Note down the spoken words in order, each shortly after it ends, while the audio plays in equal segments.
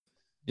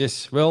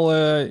Yes.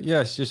 Well,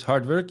 yeah, it's just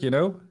hard work, you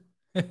know.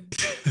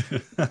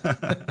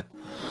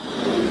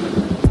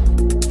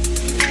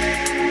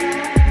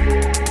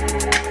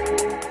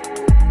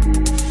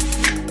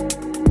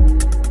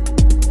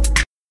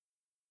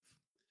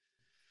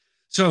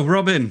 So,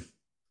 Robin,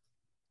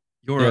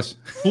 you're a Yes.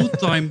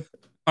 full-time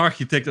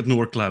architect at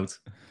Nordcloud,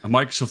 a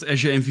Microsoft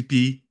Azure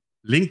MVP,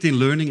 LinkedIn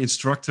Learning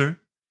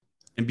instructor,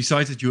 and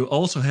besides that, you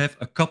also have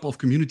a couple of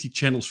community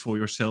channels for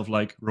yourself,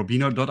 like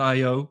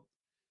Robino.io.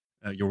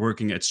 You're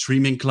working at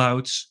Streaming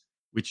Clouds,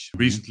 which Mhm.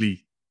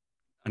 recently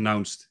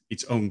announced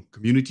its own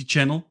community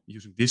channel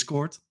using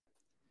Discord.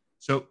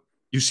 So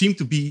you seem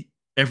to be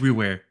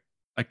everywhere.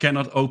 I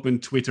cannot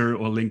open Twitter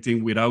or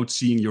LinkedIn without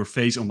seeing your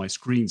face on my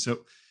screen.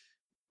 So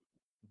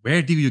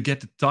where do you get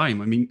the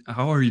time? I mean,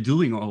 how are you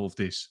doing all of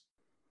this?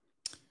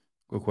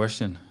 Good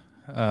question.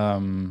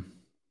 Um,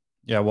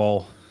 yeah,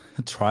 well,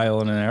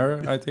 trial and an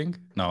error, I think.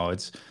 No,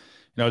 it's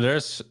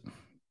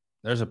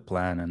there's a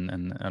plan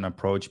and an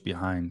approach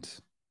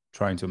behind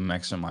trying to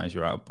maximize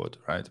your output,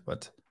 right?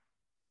 But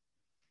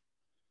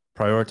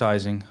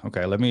prioritizing.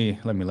 Okay, let me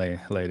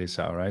lay this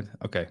out, right?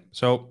 Okay,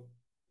 so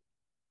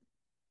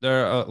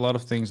there are a lot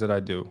of things that I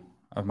do.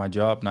 I have my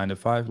job 9 to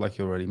 5, like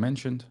you already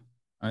mentioned,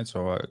 right?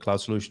 So a cloud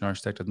solution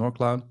architect at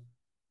Nordcloud.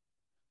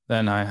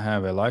 Then I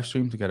have a live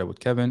stream together with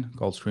Kevin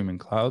called Streaming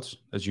Clouds.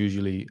 That's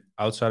usually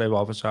outside of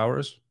office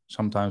hours.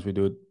 Sometimes we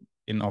do it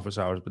in office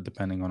hours, but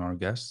depending on our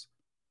guests.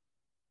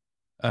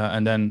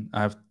 And then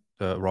I have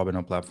the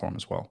Robino platform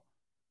as well,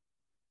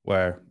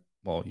 where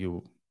well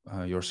you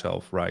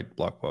yourself write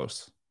blog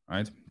posts,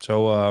 right?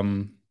 So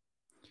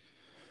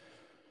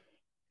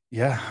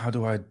yeah, how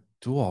do I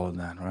do all of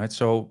that, right?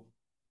 So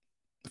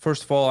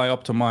first of all, I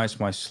optimize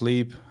my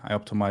sleep, I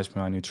optimize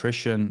my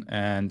nutrition,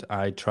 and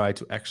I try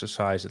to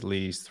exercise at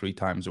least 3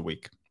 times a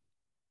week.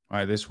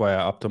 Right, this way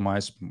I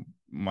optimize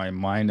my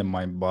mind and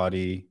my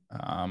body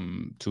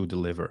to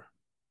deliver.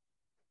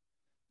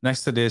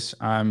 Next to this,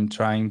 I'm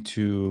trying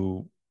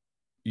to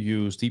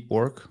use deep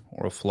work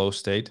or a flow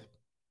state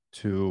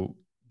to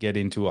get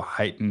into a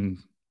heightened,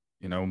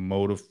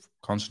 mode of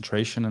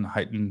concentration and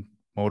heightened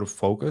mode of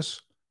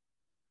focus,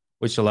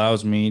 which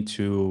allows me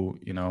to,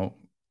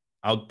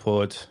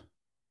 output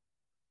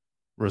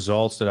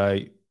results that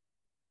I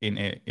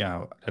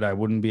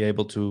wouldn't be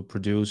able to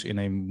produce in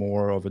a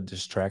more of a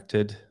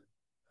distracted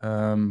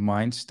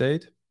mind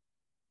state.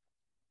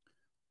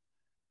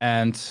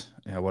 And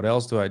yeah, what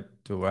else do I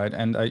do, right?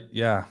 And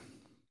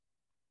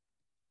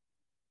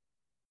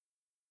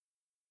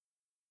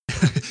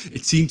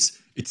it seems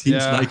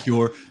yeah, like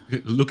you're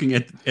looking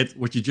at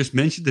what you just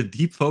mentioned, the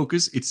deep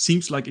focus. It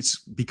seems like it's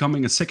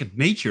becoming a second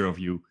nature of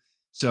you.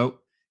 So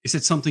is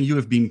that something you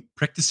have been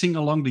practicing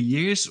along the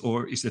years,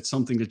 or is that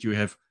something that you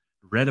have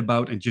read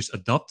about and just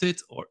adopted?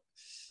 Or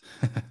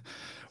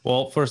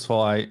well, first of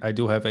all, I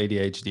do have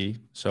ADHD,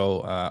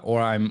 so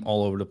or I'm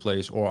all over the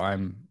place, or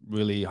I'm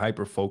really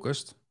hyper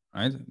focused,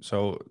 right?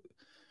 So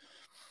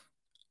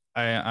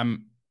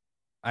I'm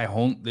I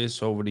honed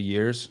this over the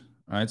years,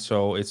 right?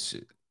 So it's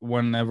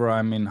whenever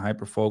I'm in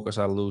hyper focus,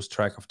 I lose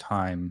track of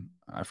time.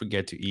 I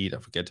forget to eat. I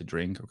forget to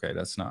drink. Okay,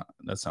 that's not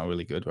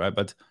really good, right?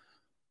 But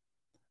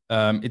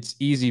it's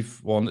easy.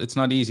 Well, it's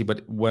not easy,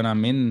 but when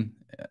I'm in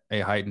a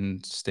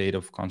heightened state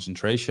of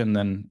concentration,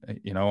 then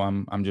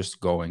I'm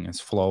just going. It's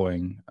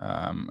flowing,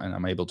 and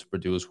I'm able to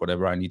produce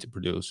whatever I need to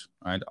produce.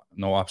 Right?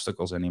 No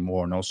obstacles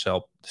anymore. No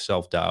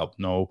self doubt.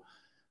 No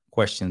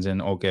questions.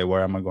 And okay,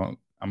 where am I going?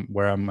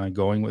 Where am I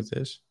going with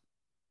this?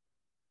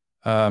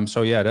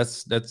 So yeah,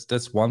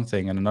 that's one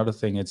thing, and another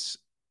thing, it's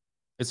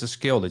a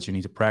skill that you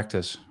need to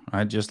practice,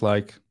 right? Just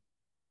like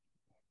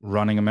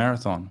running a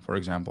marathon, for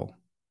example,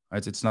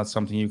 right? It's not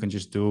something you can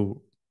just do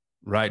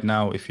right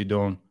now if you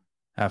don't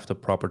have the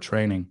proper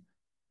training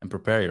and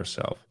prepare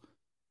yourself.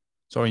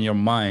 So in your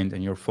mind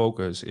and your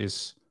focus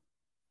is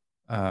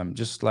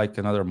just like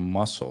another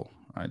muscle,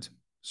 right?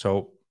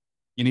 So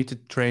you need to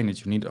train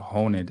it, you need to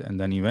hone it, and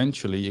then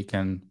eventually you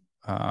can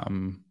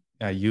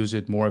use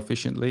it more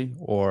efficiently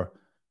or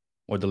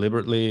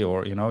deliberately,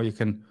 or you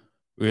can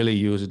really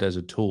use it as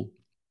a tool.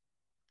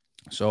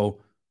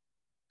 So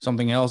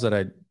something else that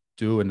I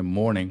do in the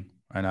morning,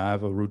 and I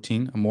have a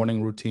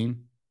morning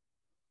routine,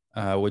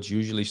 which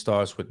usually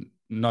starts with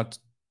not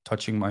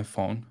touching my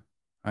phone,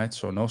 right?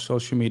 So no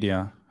social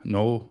media,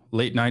 no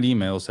late night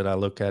emails that I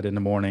look at in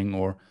the morning,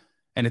 or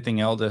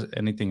anything else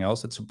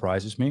that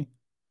surprises me.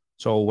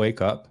 So I'll wake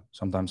up.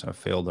 Sometimes I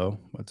fail though,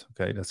 but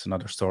okay, that's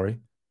another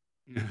story.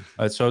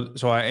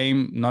 So I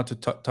aim not to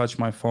touch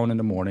my phone in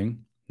the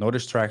morning. No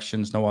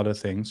distractions, no other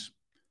things.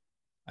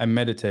 I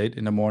meditate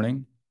in the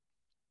morning,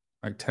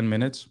 like 10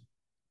 minutes,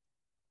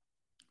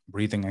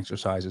 breathing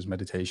exercises,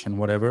 meditation,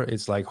 whatever.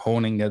 It's like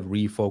honing that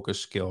refocus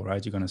skill,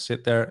 right? You're going to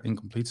sit there in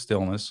complete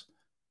stillness,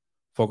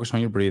 focus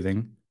on your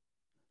breathing.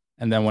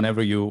 And then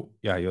whenever your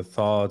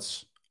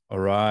thoughts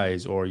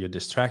arise or you're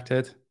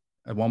distracted,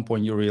 at one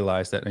point you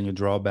realize that and you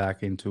draw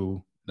back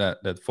into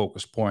that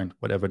focus point,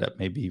 whatever that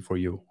may be for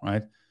you,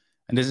 right?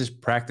 And this is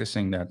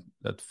practicing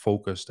that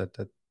focus,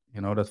 that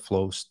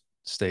flow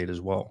state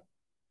as well.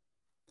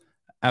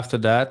 After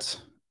that,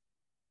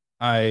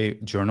 I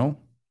journal,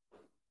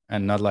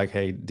 and not like,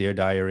 hey, dear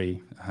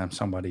diary,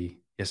 somebody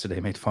yesterday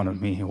made fun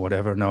of me or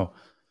whatever. No,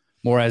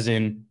 more as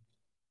in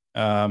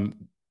um,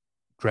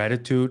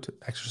 gratitude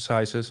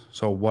exercises.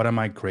 So what am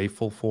I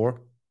grateful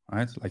for?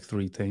 Right? Like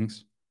three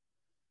things.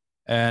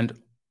 And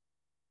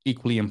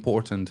equally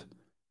important,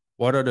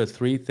 what are the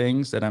three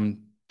things that I'm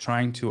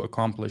trying to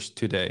accomplish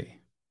today?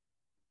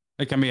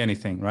 It can be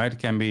anything, right? It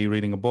can be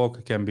reading a book,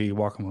 it can be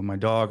walking with my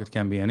dog, it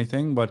can be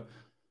anything. But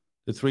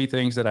the three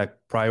things that I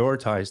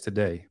prioritize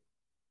today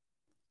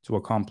to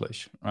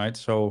accomplish, right?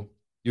 So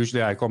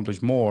usually I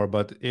accomplish more,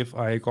 but if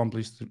I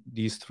accomplish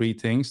these three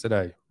things that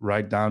I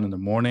write down in the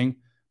morning,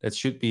 that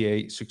should be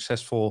a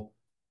successful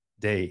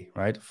day,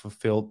 right? A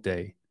fulfilled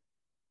day.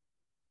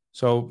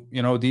 So,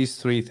 these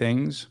three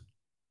things,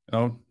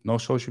 no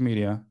social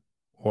media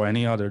or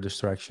any other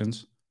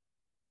distractions,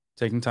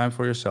 taking time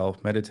for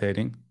yourself,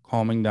 meditating,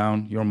 calming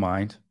down your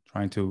mind,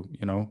 trying to,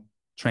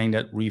 train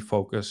that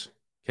refocus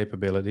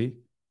capability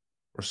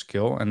or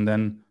skill, and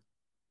then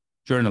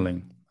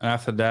journaling. And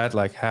after that,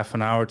 like half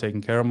an hour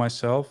taking care of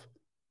myself,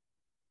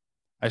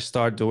 I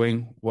start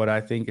doing what I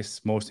think is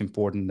most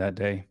important that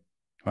day.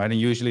 Right. And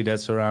usually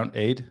that's around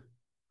 8.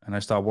 And I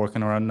start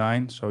working around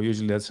 9. So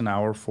usually that's an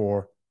hour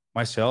for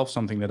myself,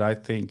 something that I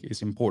think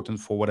is important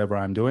for whatever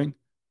I'm doing.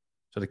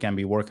 So that can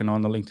be working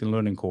on the LinkedIn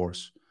Learning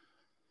course,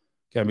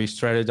 can be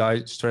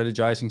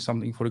strategizing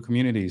something for the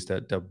communities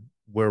that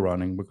we're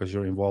running, because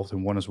you're involved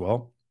in one as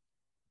well.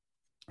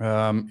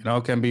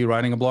 Can be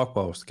writing a blog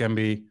post, can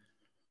be,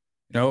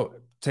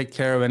 take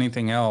care of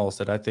anything else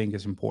that I think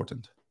is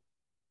important.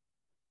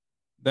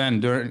 Then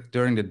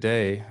during the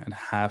day, and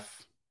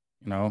half,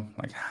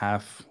 like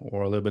half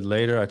or a little bit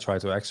later, I try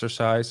to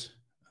exercise,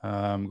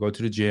 go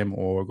to the gym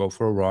or go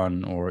for a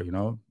run, or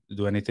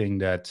do anything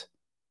that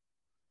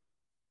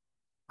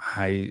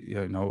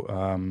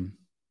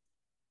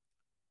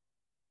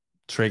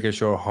triggers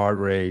your heart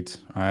rate,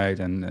 right,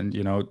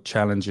 and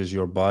challenges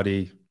your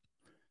body.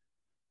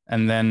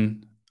 And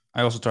then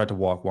I also try to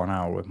walk 1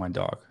 hour with my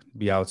dog,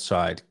 be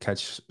outside,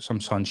 catch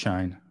some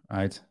sunshine,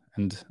 right?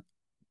 And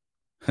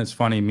it's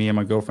funny, me and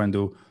my girlfriend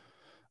do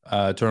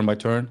turn by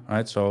turn,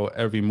 right? So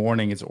every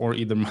morning it's or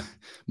either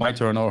my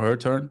turn or her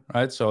turn,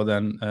 right? So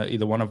then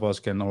either one of us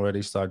can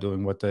already start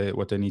doing what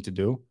they need to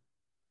do.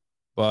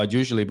 But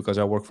usually, because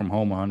I work from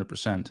home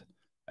 100%,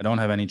 I don't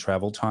have any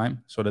travel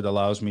time, so that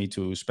allows me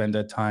to spend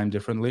that time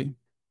differently.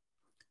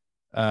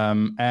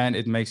 And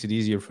it makes it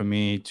easier for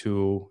me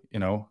to,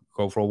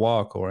 go for a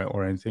walk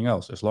or anything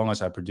else. As long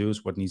as I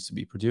produce what needs to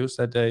be produced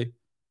that day,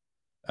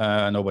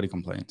 nobody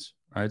complains,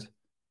 right?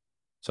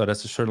 So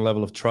that's a certain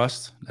level of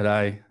trust that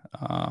I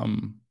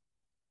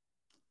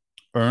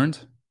earned.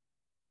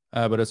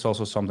 But it's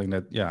also something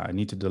that, I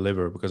need to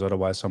deliver, because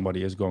otherwise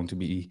somebody is going to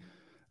be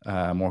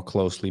more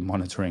closely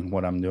monitoring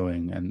what I'm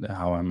doing and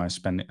how I'm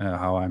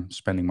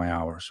spending my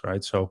hours,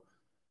 right? So,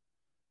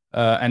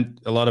 and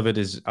a lot of it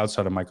is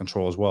outside of my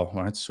control as well,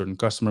 right? Certain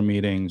customer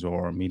meetings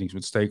or meetings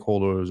with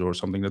stakeholders, or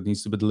something that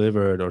needs to be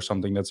delivered, or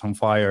something that's on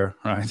fire,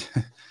 right?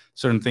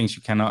 Certain things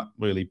you cannot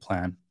really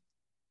plan.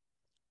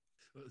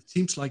 It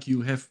seems like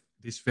you have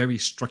this very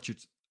structured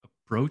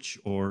approach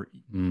or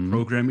Mm-hmm.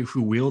 program, if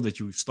you will, that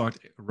you start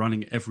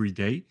running every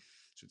day.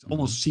 So it Mm-hmm.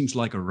 almost seems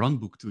like a run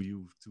book to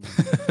you.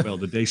 Well,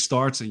 the day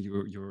starts and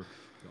your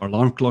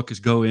alarm clock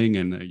is going,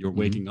 and you're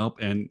waking up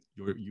and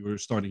you're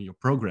starting your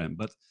program.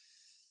 But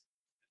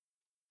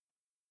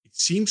it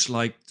seems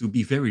like to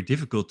be very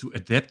difficult to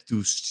adapt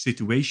to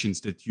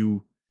situations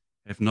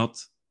have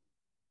not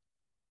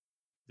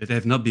that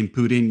have not been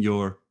put in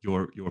your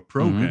Mm-hmm.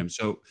 program.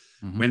 So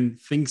Mm-hmm. when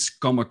things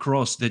come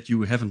across that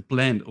you haven't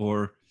planned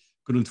or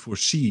couldn't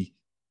foresee,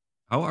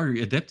 how are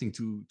you adapting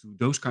to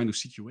those kind of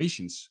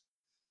situations?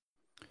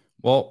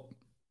 Well,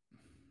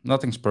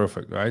 nothing's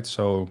perfect, right?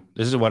 So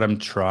this is what I'm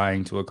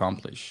trying to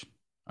accomplish.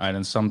 Right.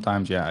 And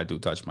sometimes, I do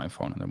touch my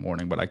phone in the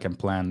morning, but I can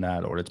plan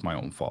that, or it's my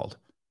own fault.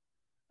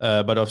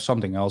 But if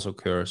something else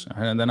occurs,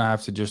 and then I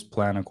have to just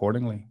plan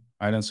accordingly.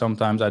 Right. And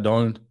sometimes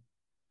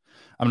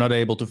I'm not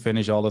able to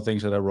finish all the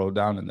things that I wrote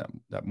down in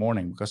that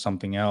morning, because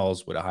something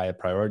else with a higher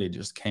priority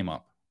just came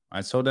up.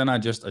 Right. So then I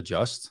just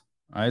adjust.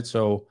 Right.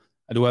 So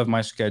I do have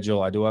my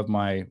schedule, I do have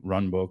my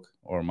run book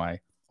or my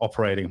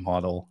operating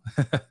model.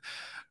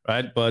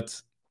 Right.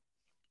 But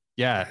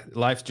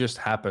life just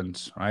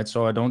happens, right?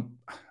 So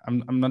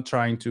I'm not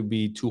trying to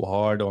be too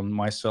hard on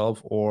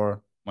myself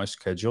or my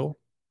schedule.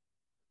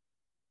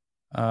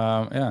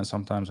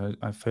 Sometimes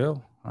I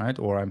fail, right?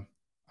 Or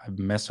I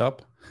mess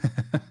up.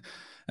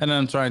 And then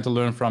I'm trying to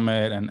learn from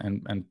it,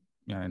 and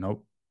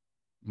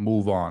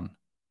move on.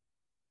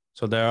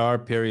 So there are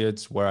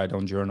periods where I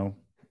don't journal.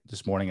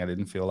 This morning I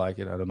didn't feel like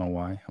it. I don't know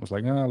why. I was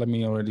like, let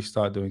me already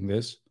start doing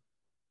this.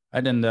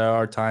 And then there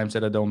are times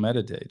that I don't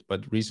meditate.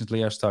 But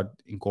recently I started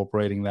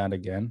incorporating that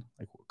again,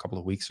 like a couple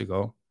of weeks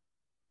ago.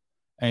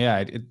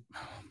 And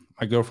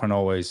my girlfriend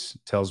always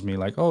tells me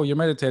like, "Oh, you're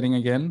meditating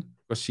again,"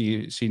 because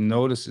she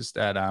notices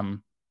that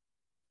I'm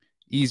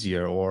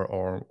easier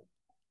or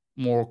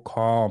more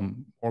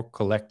calm, more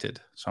collected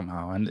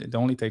somehow, and it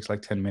only takes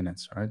like 10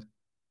 minutes, right?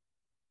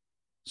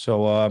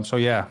 So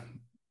yeah,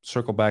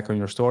 circle back on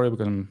your story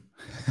because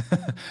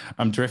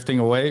I'm drifting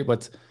away,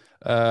 but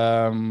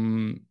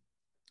um,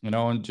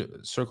 and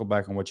circle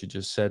back on what you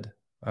just said.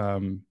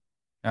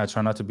 I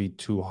try not to be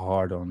too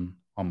hard on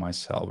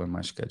myself and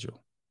my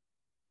schedule.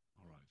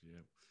 All right.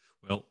 Yeah.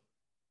 Well,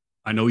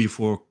 I know you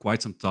for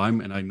quite some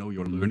time, and I know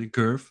your Mhm. learning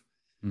curve.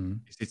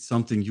 Mhm. Is it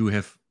something you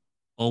have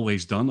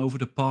always done over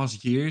the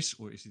past years,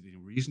 or is it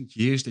in recent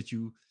years that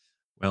you,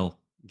 well,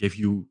 give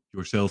you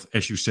yourself,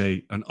 as you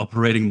say, an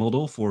operating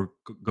model for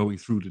going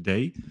through the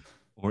day,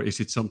 or is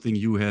it something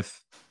you have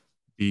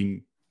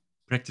been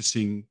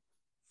practicing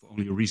for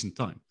only a recent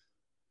time?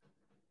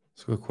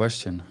 It's a good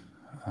question.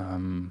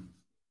 Um,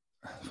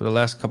 for the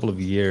last couple of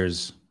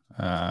years,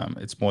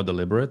 it's more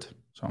deliberate.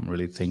 So I'm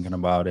really thinking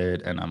about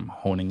it and I'm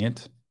honing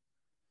it.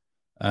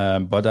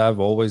 But I've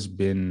always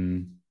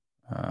been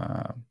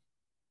uh,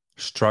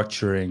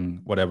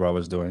 structuring whatever I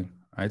was doing,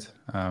 right?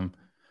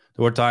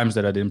 There were times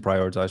that I didn't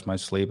prioritize my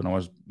sleep and I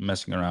was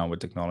messing around with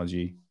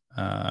technology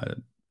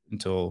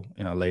until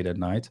late at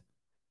night.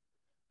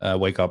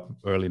 Wake up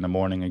early in the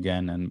morning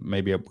again, and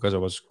maybe because I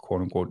was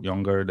quote unquote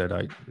younger, that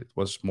it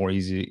was more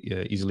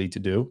easily to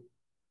do.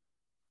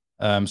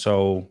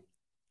 So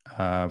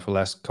for the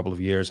last couple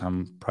of years,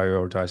 I'm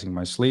prioritizing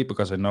my sleep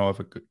because I know if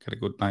I get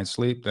a good night's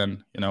sleep,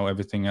 then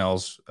everything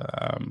else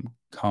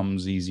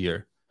comes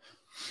easier.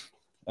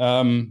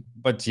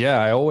 But yeah,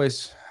 I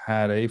always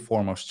had a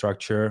form of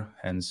structure,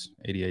 hence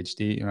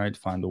ADHD. Right,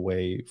 find a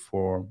way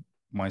for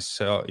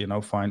myself.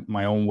 Find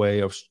my own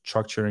way of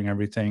structuring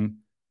everything.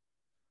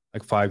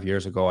 Like 5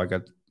 years ago, I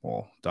got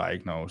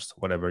diagnosed,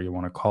 whatever you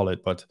want to call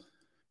it, but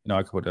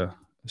I could put a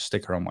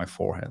sticker on my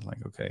forehead,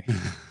 like okay.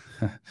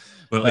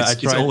 Well, I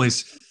it's tried.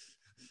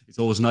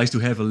 always nice to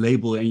have a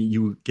label and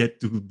you get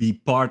to be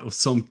part of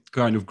some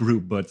kind of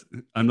group. But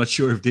I'm not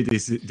sure if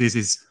this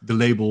is the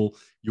label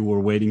you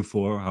were waiting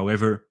for.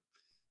 However,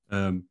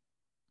 um,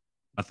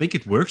 I think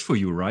it works for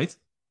you, right?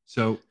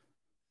 So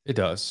It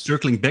does.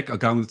 circling back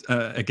again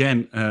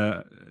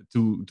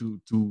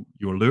to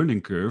your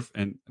learning curve,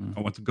 and Mm.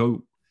 I want to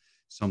go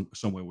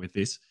somewhere with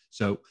this.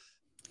 So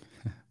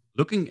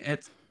looking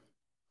at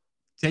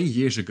 10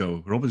 years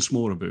ago, Robin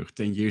Smorenburg,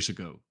 10 years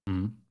ago,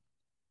 Mm.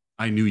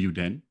 I knew you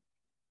then.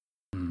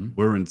 You Mm.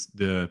 weren't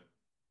the,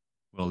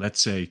 well,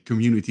 let's say,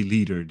 community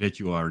leader that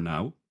you are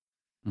now.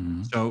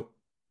 Mm. So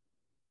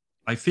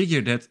I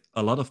figure that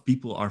a lot of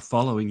people are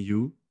following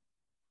you,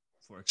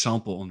 for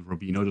example, on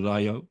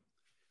Robino.io,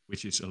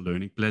 which is a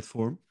learning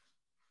platform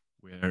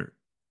where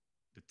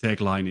the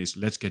tagline is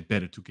 "Let's get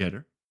better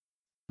together."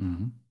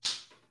 Mm.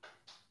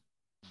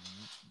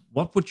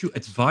 What would you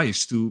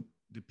advise to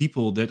the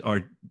people that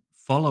are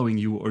following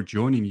you or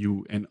joining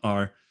you and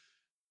are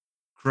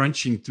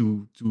crunching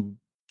to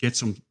get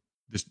some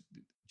this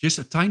just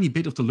a tiny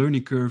bit of the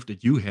learning curve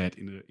that you had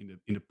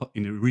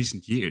in the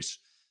recent years?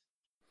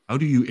 How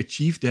do you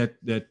achieve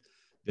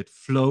that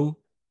flow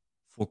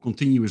for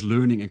continuous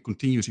learning and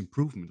continuous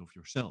improvement of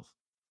yourself?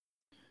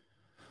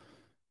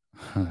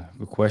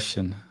 Good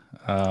question.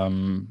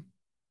 Um,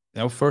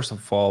 First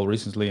of all,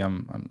 recently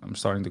I'm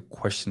starting to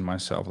question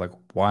myself, like,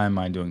 why am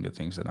I doing the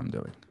things that I'm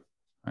doing?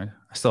 Right?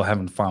 I still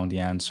haven't found the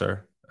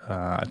answer.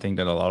 I think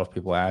that a lot of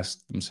people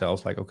ask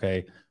themselves, like,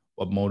 okay,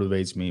 what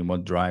motivates me,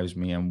 what drives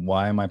me, and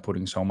why am I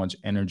putting so much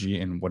energy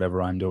in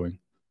whatever I'm doing?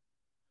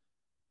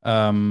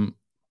 Um,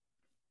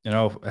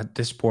 at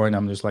this point,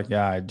 I'm just like,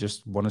 yeah, I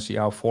just want to see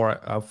how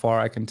far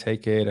I can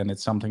take it, and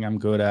it's something I'm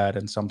good at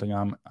and something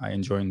I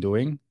enjoy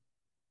doing.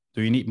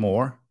 Do you need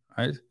more?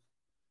 Right?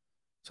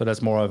 So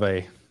that's more of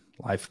a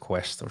life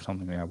quest or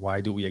something like that.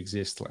 Why do we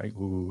exist? Like,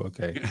 ooh,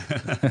 okay.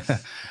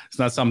 It's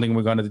not something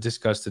we're going to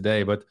discuss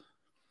today, but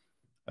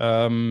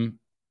um,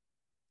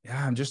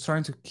 yeah, I'm just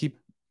trying to keep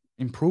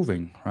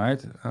improving,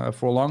 right?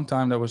 For a long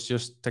time, that was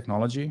just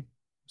technology.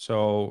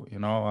 So,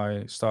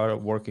 I started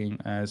working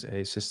as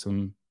a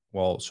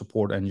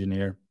support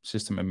engineer,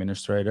 system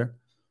administrator.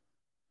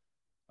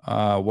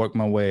 Worked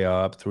my way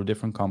up through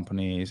different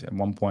companies. At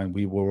one point,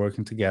 we were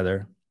working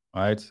together,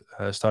 right?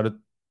 Started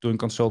doing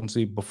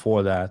consultancy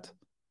before that.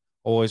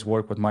 Always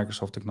work with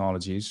Microsoft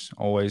technologies,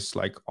 always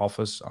like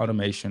Office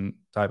automation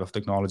type of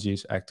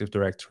technologies, Active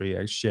Directory,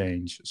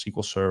 Exchange,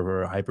 SQL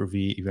Server,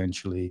 Hyper-V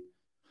eventually,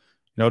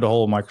 the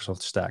whole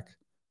Microsoft stack,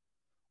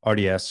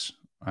 RDS,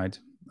 right?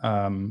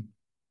 Um,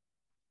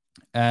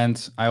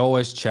 and I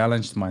always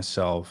challenged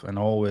myself and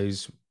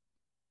always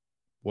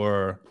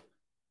were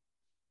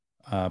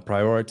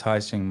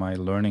prioritizing my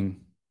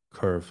learning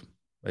curve,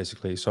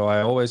 basically. So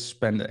I always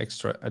spend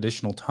extra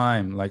additional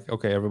time, like,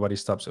 okay, everybody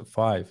stops at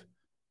 5.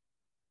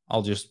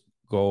 I'll just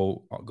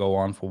go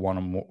on for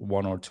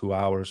 1 or 2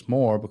 hours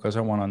more because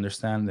I want to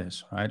understand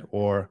this, right?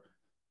 Or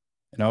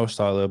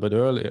start a little bit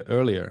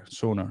earlier,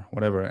 sooner,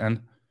 whatever.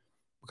 And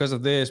because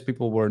of this,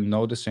 people were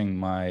noticing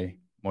my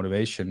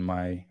motivation,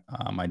 my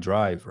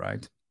drive,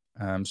 right?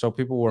 So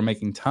people were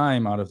making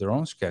time out of their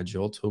own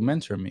schedule to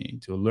mentor me,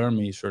 to learn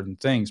me certain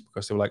things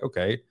because they were like,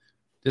 okay,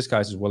 this guy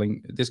is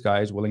willing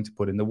to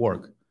put in the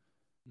work.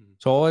 Mhm.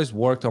 So I always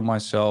worked on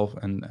myself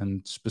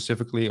and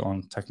specifically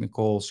on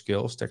technical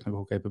skills,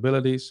 technical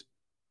capabilities.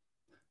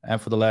 And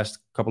for the last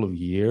couple of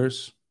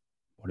years,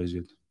 what is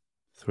it,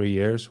 3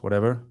 years,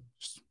 whatever,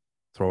 just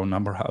throw a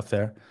number out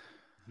there.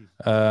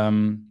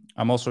 I'm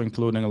also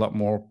including a lot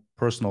more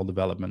personal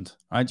development,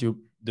 right? You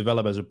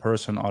develop as a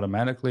person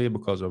automatically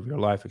because of your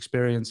life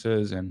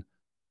experiences, and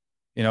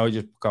you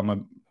just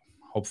become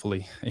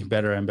hopefully a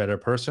better and better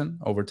person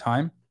over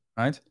time,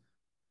 right?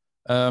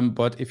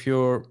 But if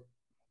you're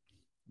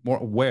more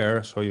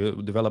aware, so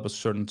you develop a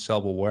certain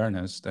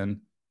self-awareness,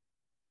 then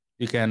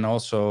you can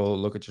also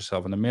look at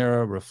yourself in the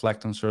mirror,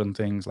 reflect on certain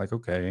things like,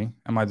 okay,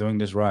 am I doing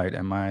this right?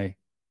 Am I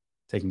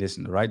taking this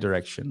in the right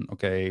direction?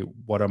 Okay,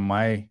 what are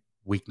my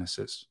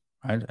weaknesses,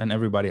 right? And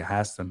everybody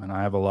has them, and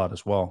I have a lot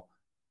as well.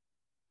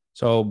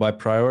 So by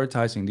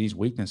prioritizing these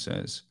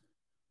weaknesses,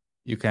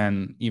 you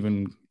can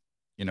even,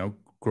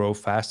 grow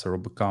faster or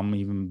become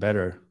even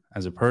better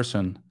as a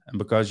person. And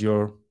because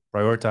you're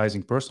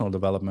prioritizing personal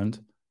development,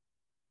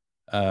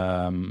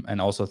 and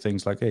also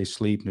things like, hey,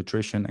 sleep,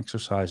 nutrition,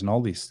 exercise, and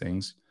all these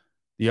things,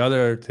 the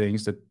other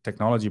things, that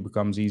technology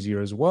becomes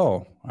easier as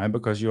well, right?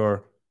 Because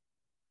you're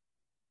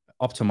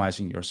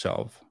optimizing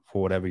yourself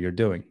for whatever you're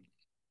doing.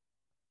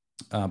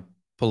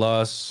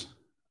 Plus,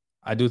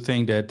 I do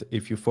think that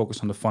if you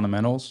focus on the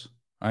fundamentals,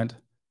 right?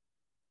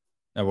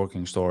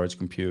 Networking, storage,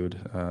 compute,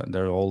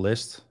 they're all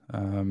listed.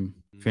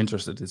 If you're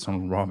interested, it's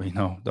on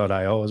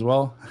robino.io as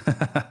well.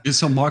 There's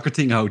some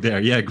marketing out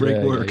there. Yeah,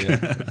 great work.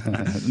 Yeah.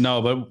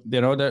 No, but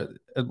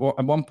at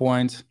one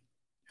point,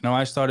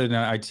 I started in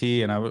IT,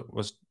 and I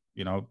was,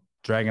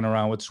 dragging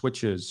around with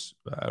switches,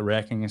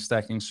 racking and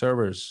stacking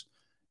servers,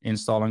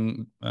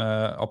 installing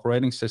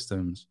operating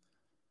systems,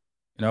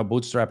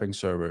 bootstrapping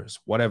servers,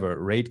 whatever,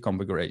 RAID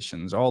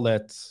configurations, all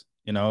that,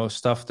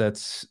 stuff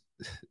that's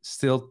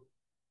still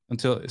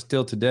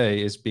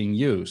today is being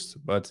used,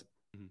 but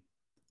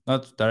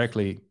not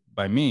directly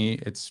by me.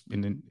 It's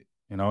in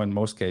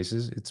most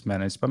cases it's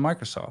managed by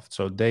Microsoft.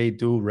 So they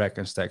do rack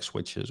and stack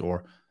switches,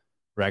 or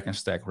rack and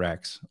stack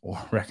racks, or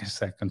rack and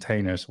stack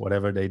containers,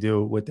 whatever they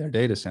do with their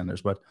data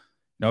centers. But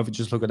if you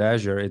just look at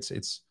Azure, it's a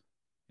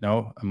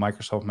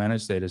Microsoft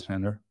managed data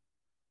center,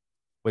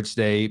 which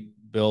they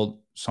build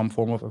some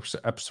form of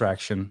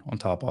abstraction on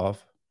top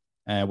of,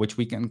 which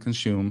we can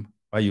consume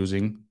by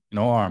using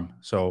ARM.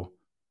 So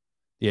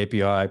the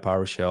API,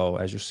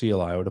 PowerShell, Azure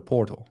CLI, or the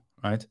portal,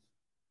 right?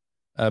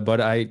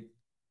 But I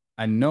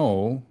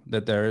know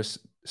that there is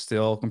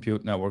still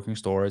compute, networking,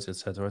 storage, et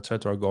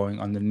cetera, going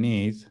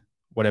underneath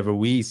whatever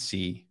we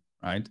see,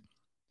 right?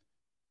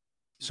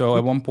 So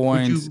at one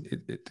point,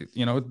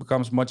 it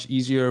becomes much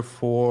easier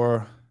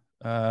for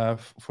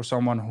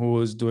someone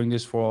who is doing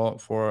this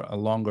for a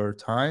longer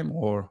time,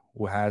 or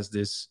who has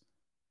this,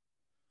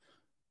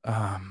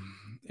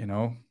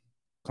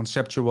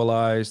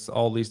 conceptualized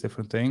all these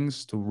different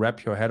things, to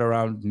wrap your head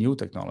around new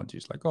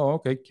technologies. Like, oh,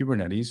 okay,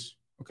 Kubernetes.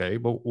 Okay,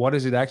 but what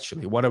is it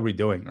actually? What are we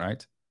doing,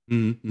 right?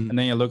 Mm-hmm. And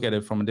then you look at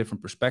it from a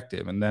different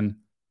perspective. And then,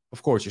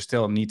 of course, you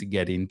still need to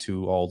get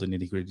into all the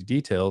nitty-gritty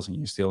details, and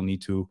you still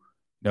need to,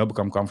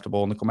 become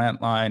comfortable in the command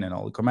line and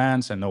all the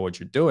commands and know what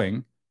you're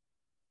doing.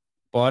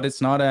 But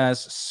it's not as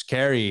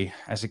scary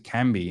as it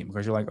can be,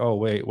 because you're like, oh,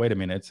 wait a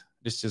minute.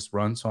 This just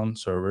runs on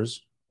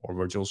servers or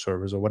virtual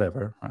servers or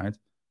whatever, right?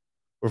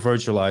 We're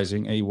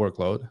virtualizing a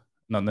workload,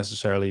 not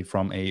necessarily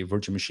from a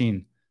virtual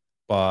machine,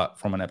 but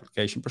from an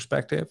application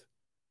perspective.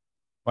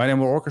 Right,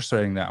 and we're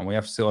orchestrating that, and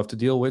we still have to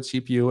deal with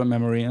CPU and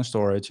memory and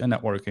storage and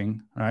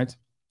networking, right?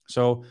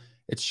 So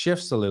it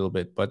shifts a little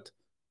bit, but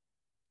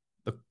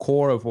the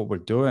core of what we're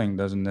doing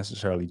doesn't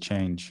necessarily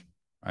change,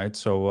 right?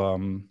 So,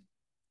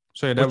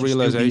 yeah, that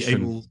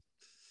realization.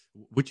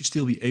 Would you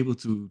still be able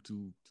to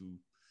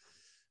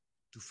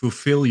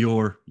fulfill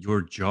your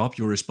job,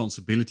 your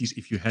responsibilities,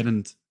 if you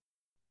hadn't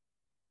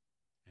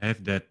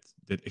have that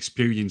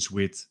experience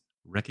with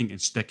racking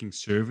and stacking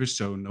servers,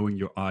 so knowing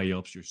your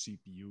IOPS, your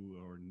CPU,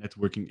 or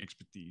networking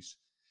expertise?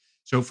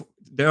 So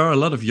there are a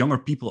lot of younger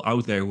people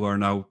out there who are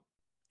now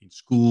in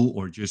school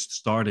or just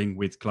starting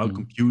with cloud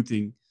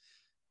computing.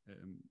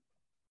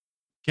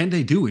 Can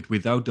they do it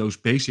without those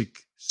basic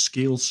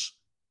skills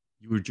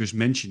you were just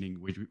mentioning,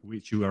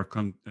 which you are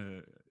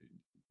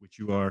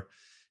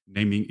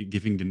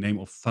giving the name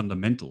of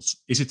fundamentals?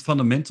 Is it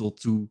fundamental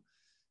to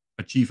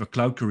achieve a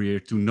cloud career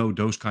to know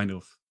those kind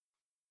of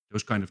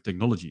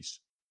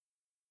technologies?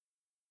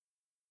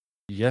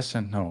 Yes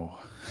and no.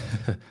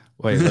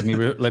 Wait, let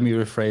me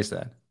rephrase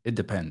that. It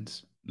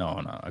depends.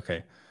 No,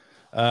 okay.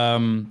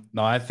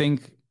 No, I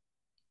think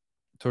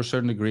to a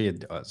certain degree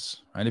it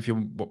does, right? If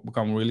you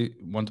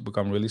want to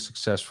become really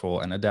successful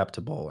and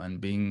adaptable,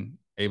 and being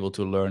able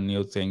to learn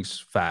new things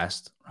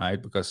fast,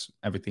 right? Because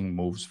everything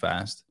moves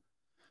fast.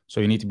 So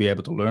you need to be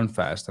able to learn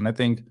fast. And I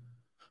think,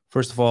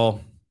 first of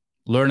all,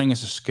 learning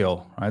is a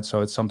skill, right?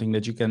 So it's something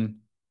that you can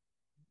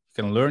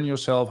learn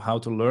yourself how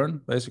to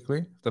learn, basically,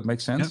 if that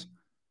makes sense.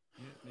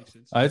 Yeah, it makes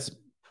sense.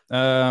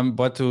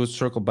 But to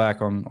circle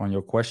back on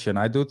your question,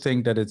 I do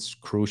think that it's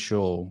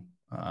crucial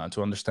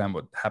to understand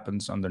what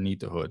happens underneath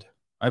the hood.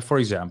 For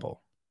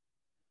example,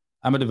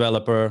 I'm a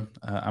developer.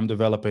 I'm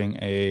developing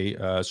a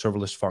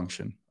serverless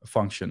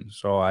function.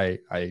 So I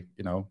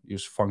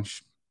use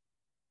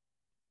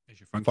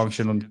Azure functions,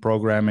 function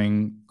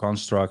programming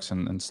constructs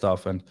and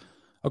stuff. And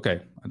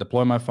okay, I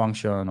deploy my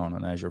function on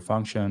an Azure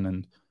function,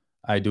 and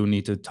I do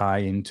need to tie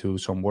into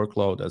some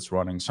workload that's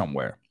running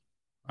somewhere,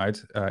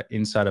 right?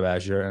 Inside of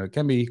Azure, and it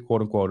can be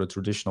quote unquote a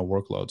traditional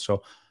workload.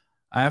 So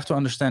I have to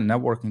understand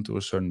networking to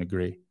a certain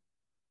degree.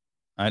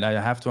 And I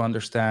have to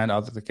understand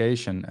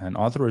authentication and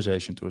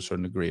authorization to a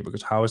certain degree,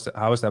 because how is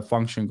that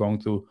function going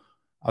to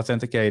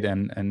authenticate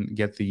and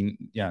get the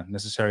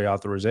necessary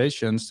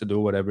authorizations to do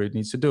whatever it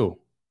needs to do,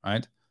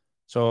 right?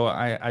 So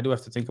I do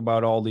have to think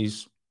about all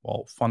these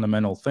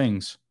fundamental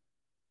things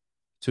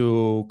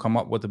to come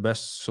up with the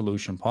best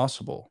solution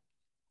possible.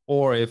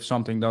 Or if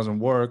something doesn't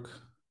work,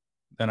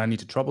 then I need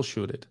to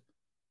troubleshoot it.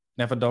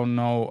 And if I don't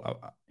know,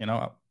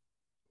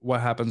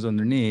 what happens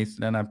underneath,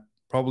 then I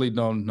probably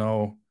don't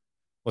know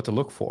what to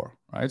look for,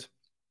 right?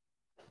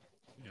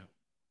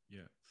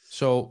 Yeah.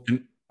 So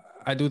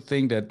I do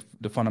think that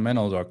the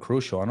fundamentals are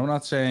crucial. And I'm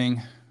not saying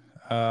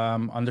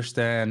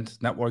understand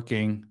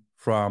networking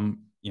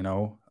from,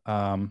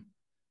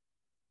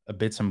 a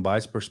bits and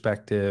bytes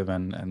perspective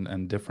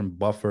and different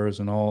buffers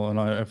and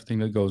everything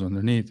that goes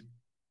underneath.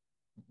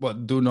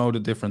 But do know the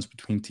difference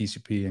between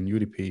TCP and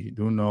UDP.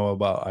 Do know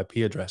about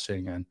IP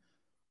addressing and,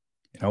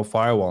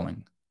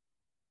 firewalling,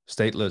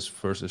 stateless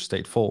versus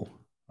stateful,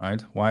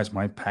 right? Why is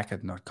my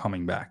packet not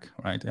coming back,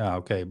 right? Yeah,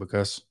 okay,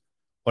 because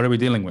what are we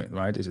dealing with,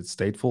 right? Is it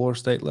stateful or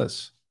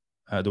stateless?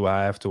 Do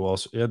I have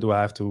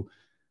to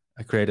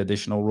create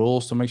additional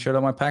rules to make sure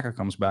that my packet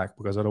comes back?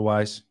 Because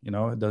otherwise,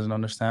 it doesn't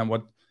understand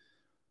what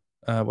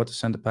to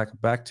send the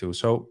packet back to.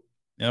 So,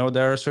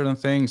 there are certain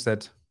things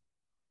that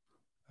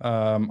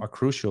are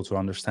crucial to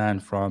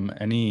understand from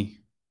any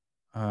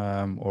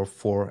or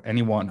for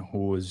anyone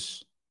who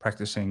is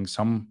practicing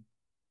some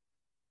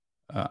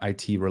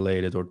IT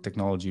related or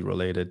technology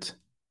related,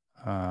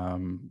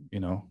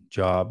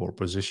 job or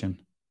position.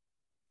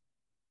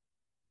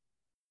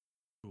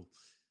 Cool.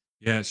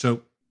 Yeah.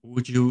 So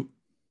would you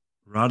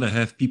rather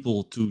have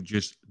people to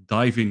just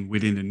dive in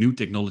within the new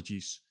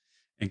technologies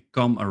and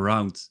come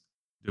around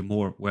the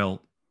more,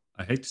 well,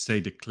 I hate to say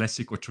the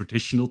classic or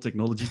traditional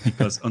technologies,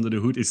 because under the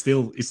hood it's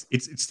still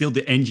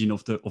the engine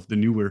of the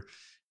newer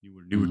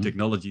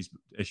technologies,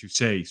 as you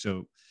say.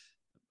 So,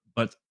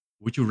 but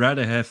would you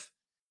rather have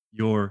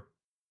your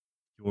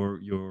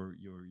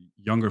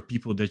younger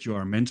people that you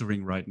are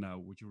mentoring right now,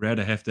 would you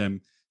rather have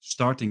them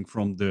starting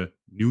from the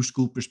new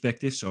school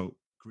perspective, so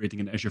creating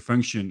an Azure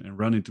function and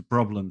run into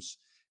problems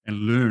and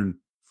learn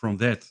from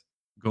that,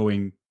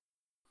 going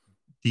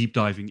deep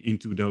diving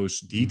into those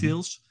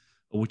details?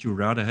 Or would you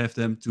rather have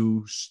them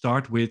to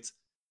start with,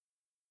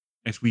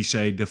 as we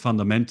say, the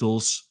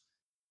fundamentals,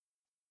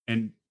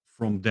 and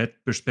from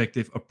that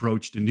perspective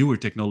approach the newer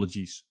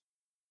technologies?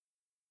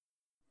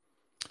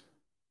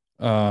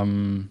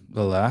 The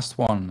last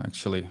one,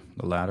 actually,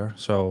 the latter.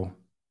 So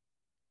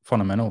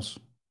fundamentals,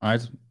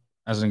 right?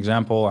 As an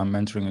example, I'm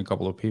mentoring a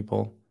couple of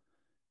people.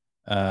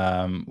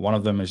 One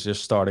of them is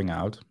just starting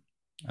out.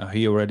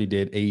 He already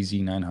did AZ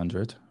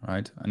 900,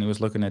 right? And he was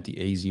looking at the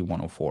AZ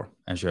 104,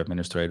 Azure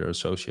Administrator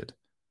Associate.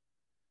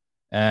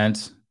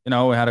 And, we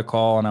had a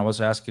call and I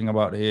was asking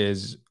about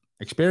his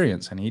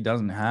experience, and he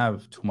doesn't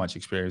have too much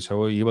experience.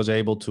 So he was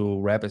able to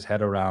wrap his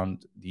head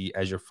around the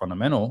Azure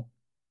Fundamental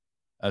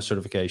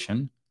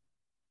certification,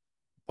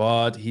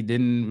 but he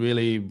didn't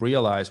really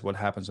realize what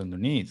happens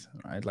underneath,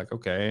 right? Like,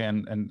 okay,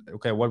 and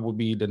okay, what would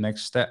be the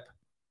next step?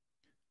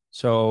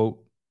 So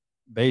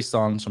based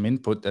on some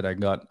input that I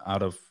got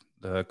out of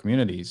the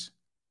communities,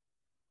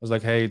 I was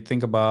like, hey,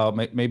 think about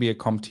maybe a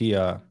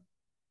CompTIA,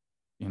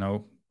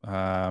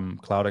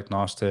 cloud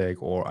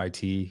agnostic or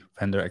IT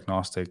vendor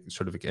agnostic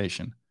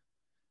certification,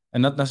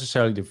 and not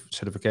necessarily the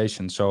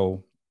certification.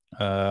 So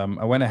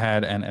I went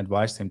ahead and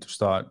advised him to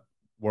start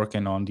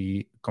working on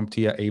the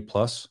CompTIA A+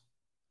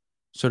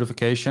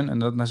 certification, and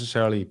not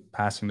necessarily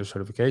passing the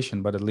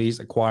certification, but at least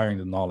acquiring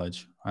the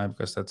knowledge, right?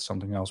 Because that's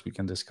something else we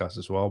can discuss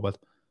as well. But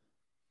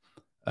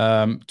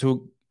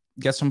to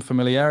get some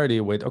familiarity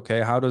with,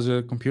 okay, how does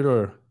a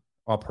computer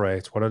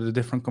operate? What are the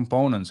different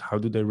components? How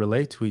do they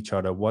relate to each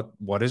other?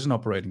 What is an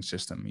operating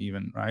system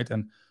even, right?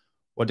 And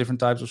what different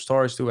types of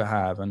storage do I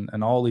have?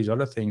 And all these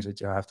other things that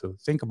you have to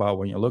think about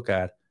when you look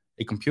at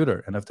a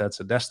computer. And if that's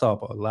a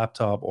desktop or a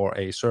laptop or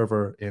a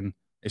server in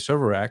a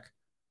server rack,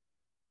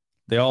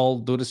 they all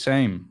do the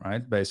same,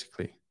 right?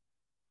 Basically.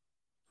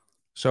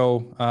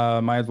 So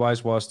my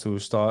advice was to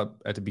start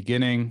at the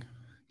beginning,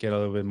 get a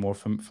little bit more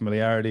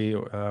familiarity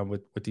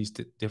with these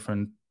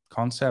different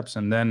concepts,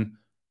 and then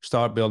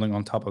start building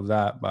on top of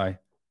that by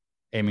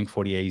aiming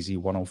for the AZ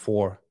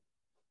 104,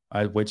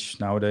 right, which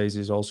nowadays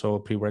is also a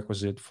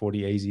prerequisite for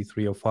the AZ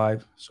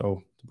 305.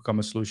 So to become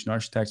a solution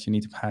architect, you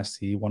need to pass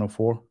the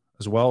 104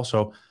 as well.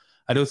 So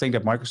I do think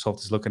that Microsoft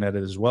is looking at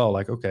it as well.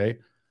 Like, okay,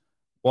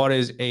 what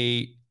is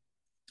a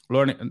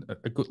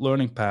good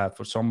learning path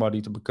for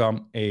somebody to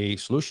become a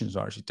solutions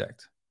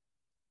architect?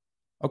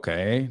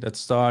 Okay, that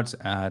starts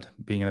at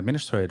being an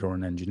administrator or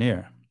an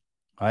engineer,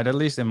 right? At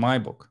least in my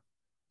book.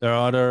 There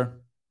are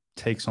other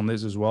takes on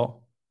this as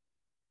well.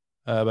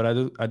 But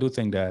I do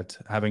think that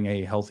having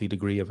a healthy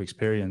degree of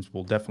experience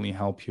will definitely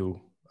help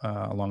you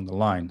along the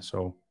line.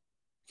 So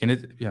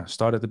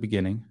start at the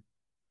beginning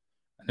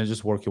and then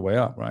just work your way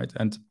up, right?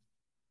 And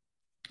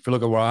if you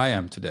look at where I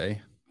am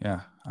today,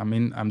 yeah, I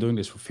mean, I'm doing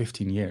this for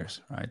 15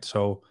 years, right?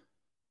 So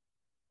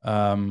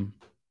um,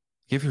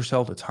 give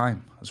yourself the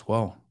time as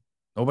well.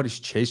 Nobody's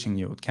chasing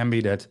you. It can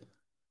be that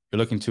you're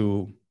looking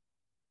to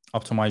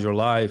optimize your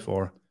life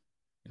or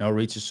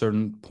reach a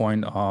certain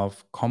point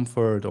of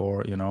comfort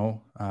or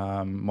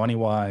money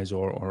wise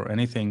or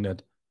anything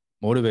that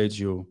motivates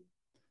you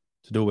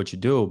to do what you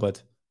do,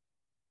 but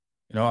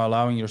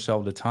allowing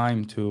yourself the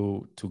time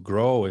to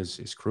grow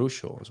is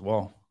crucial as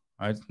well,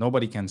 right?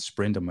 Nobody can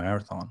sprint a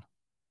marathon,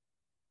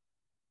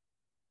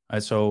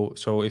 right? So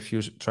if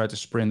you try to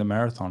sprint a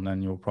marathon,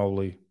 then you'll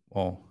probably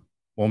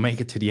won't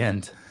make it to the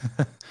end.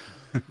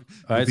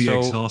 You'll Right, be so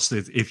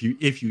exhausted if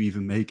you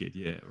even make it.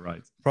 Yeah,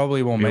 right.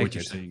 probably I won't hear make what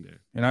you're it. saying there.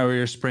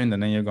 You're sprinting,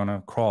 then you're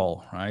gonna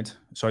crawl, right?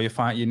 So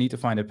you need to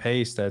find a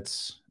pace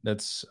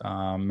that's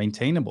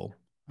maintainable,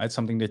 right?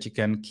 Something that you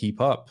can keep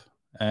up.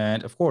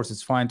 And of course,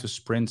 it's fine to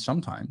sprint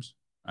sometimes,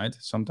 right?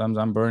 Sometimes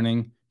I'm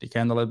burning the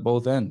candle at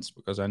both ends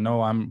because I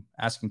know I'm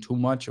asking too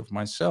much of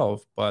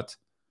myself, but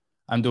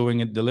I'm doing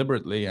it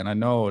deliberately, and I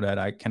know that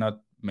I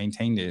cannot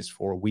maintain this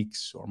for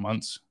weeks or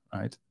months,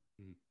 right?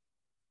 Mm.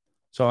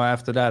 So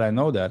after that, I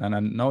know that, and I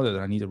know that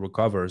I need to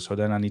recover. So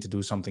then I need to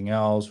do something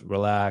else,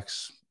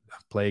 relax,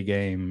 play a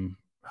game,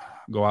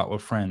 go out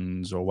with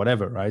friends or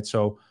whatever, right?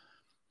 So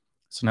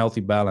it's an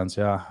healthy balance.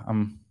 Yeah,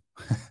 I'm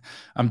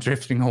I'm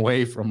drifting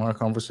away from our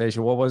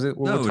conversation. What was it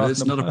we were No, talking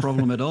that's not a about?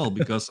 problem at all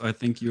because I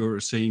think you're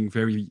saying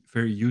very,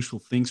 very useful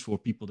things for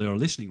people that are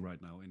listening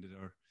right now and that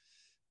are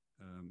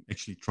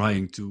actually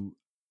trying to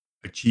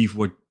achieve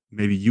what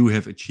maybe you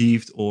have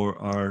achieved or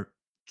are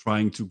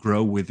trying to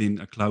grow within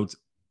a cloud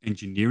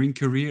engineering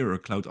career or a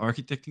cloud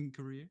architecting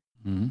career.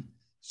 Mhm.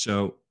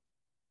 So,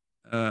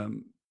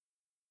 um,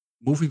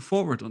 moving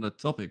forward on that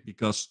topic,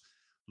 because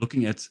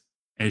looking at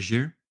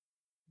Azure,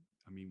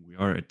 I mean, we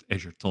are at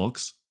Azure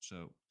Talks,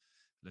 so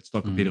let's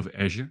talk a bit Mhm. of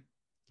Azure.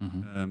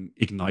 Mhm.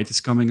 Ignite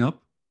is coming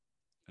up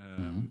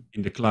Mhm.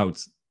 in the cloud.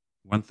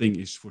 One thing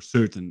is for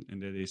certain,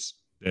 and that is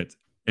that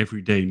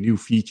every day new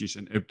features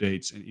and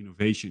updates and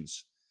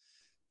innovations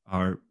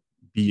are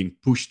being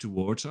pushed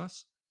towards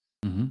us.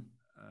 Mhm.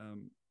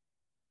 Um,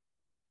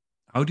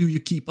 how do you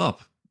keep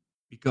up?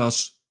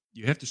 Because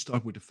you have to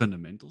start with the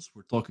fundamentals.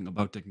 We're talking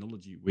about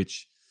technology,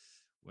 which,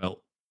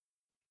 well,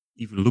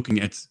 even looking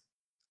at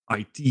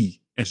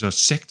IT as a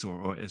sector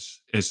or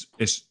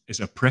as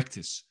a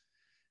practice,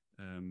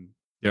 um,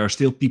 there are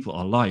still people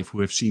alive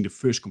who have seen the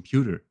first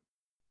computer,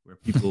 where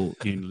people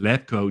in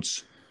lab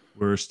coats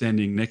were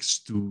standing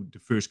next to the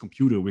first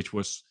computer, which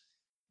was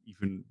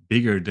even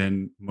bigger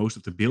than most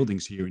of the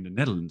buildings here in the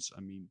Netherlands.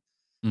 I mean,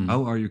 how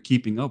Mhm. are you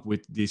keeping up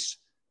with this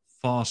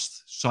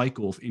fast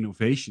cycle of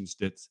innovations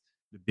that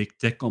the big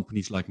tech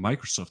companies like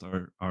Microsoft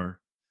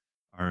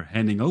are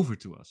handing over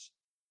to us?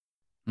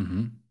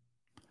 Mhm.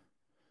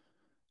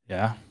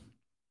 Yeah,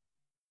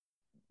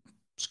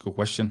 it's a good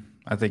question.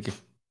 I think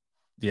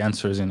the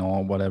answer is in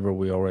all whatever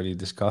we already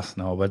discussed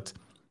now, but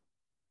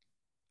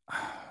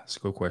it's a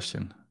good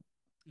question.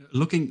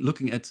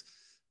 Looking at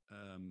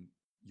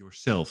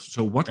yourself.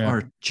 So, what Yeah.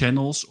 are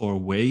channels or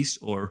ways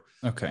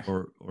Okay.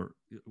 or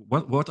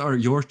what are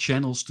your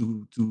channels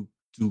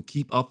to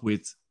keep up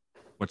with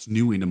what's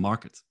new in the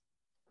market?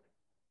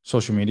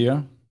 Social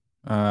media,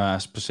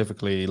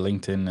 specifically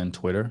LinkedIn and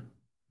Twitter.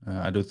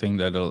 I do think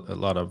that a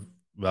lot of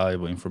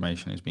valuable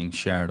information is being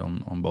shared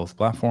on both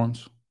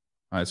platforms.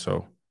 Right.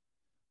 So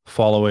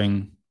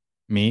following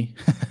me,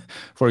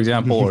 for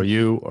example, or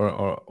you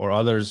or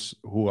others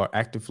who are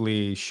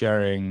actively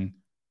sharing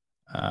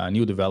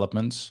new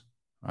developments,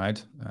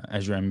 right?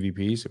 Azure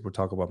MVPs, if we're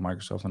talking about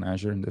Microsoft and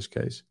Azure in this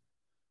case,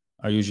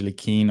 are usually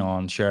keen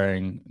on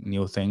sharing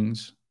new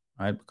things,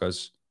 right?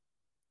 Because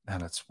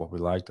that's what we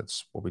like,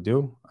 that's what we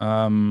do,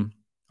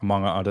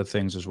 among other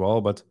things as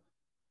well. But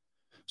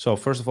so,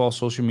 first of all,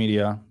 social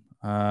media,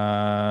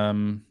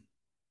 um,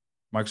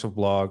 Microsoft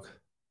blog.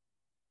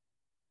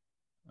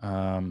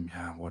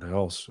 Yeah, what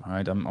else?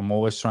 Right, I'm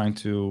always trying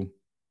to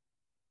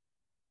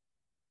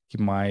keep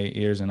my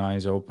ears and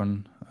eyes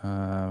open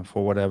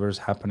for whatever's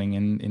happening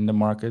in the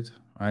market.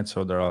 Right,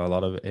 so there are a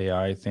lot of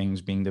AI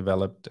things being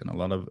developed and a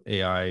lot of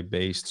AI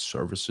based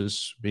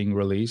services being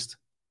released.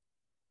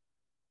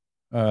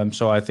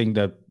 So I think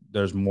that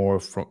there's more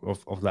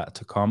of that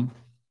to come.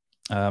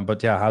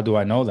 But yeah, how do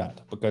I know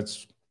that?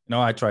 Because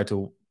I try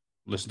to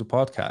listen to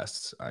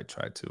podcasts. I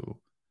try to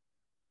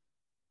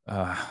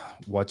uh,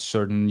 watch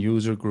certain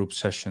user group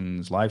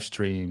sessions, live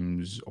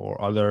streams, or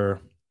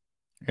other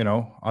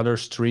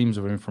streams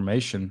of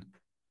information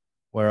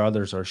where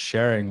others are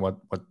sharing what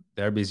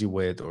they're busy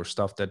with, or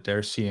stuff that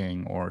they're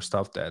seeing, or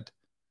stuff that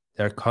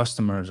their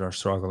customers are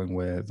struggling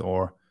with,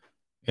 or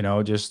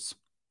just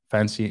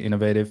fancy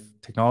innovative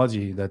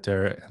technology that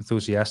they're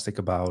enthusiastic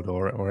about,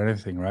 or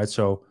anything, right?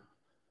 So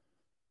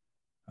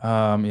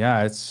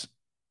yeah,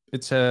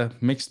 it's a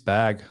mixed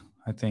bag,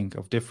 I think,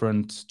 of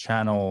different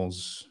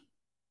channels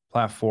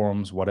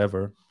platforms,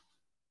 whatever.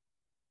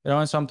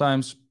 And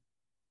sometimes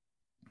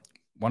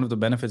one of the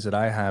benefits that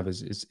I have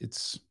is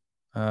it's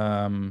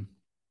um,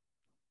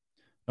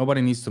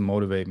 nobody needs to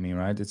motivate me,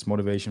 right? It's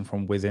motivation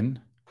from within,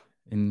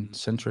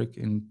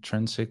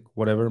 intrinsic,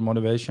 whatever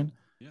motivation.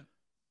 Yeah.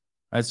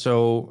 Right.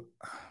 So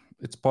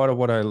it's part of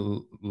what I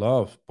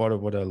love, part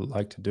of what I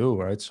like to do,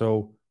 right?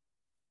 So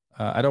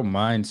I don't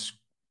mind.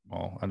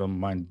 Well, I don't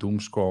mind doom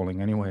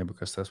scrolling anyway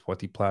because that's what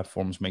the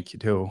platforms make you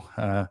do.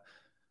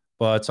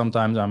 But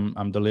sometimes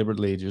I'm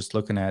deliberately just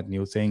looking at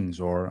new things,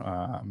 or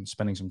I'm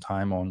spending some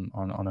time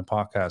on a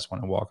podcast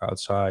when I walk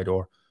outside,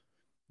 or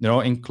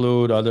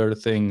include other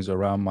things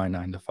around my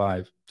 9 to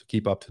 5 to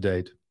keep up to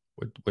date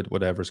with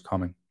whatever's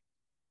coming.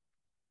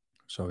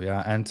 So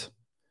yeah, and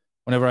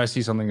whenever I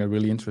see something that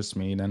really interests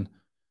me, then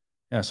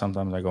yeah,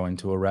 sometimes I go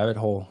into a rabbit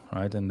hole,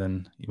 right? And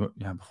then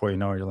before you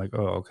know it, you're like,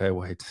 oh, okay,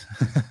 wait,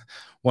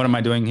 what am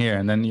I doing here?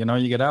 And then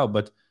you get out,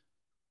 but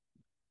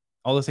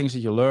all the things that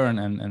you learn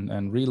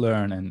and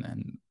relearn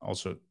and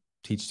also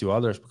teach to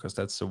others, because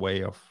that's a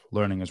way of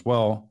learning as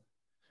well.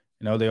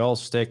 They all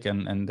stick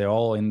and they're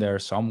all in there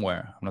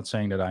somewhere. I'm not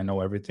saying that I know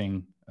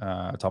everything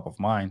top of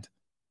mind,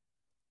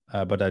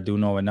 but I do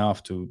know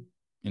enough to,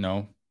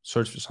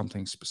 search for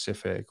something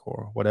specific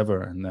or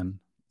whatever, and then,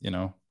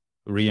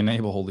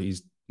 re-enable all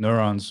these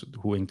neurons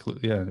who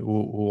include,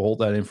 who hold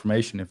that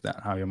information, if that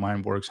how your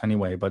mind works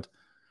anyway. But,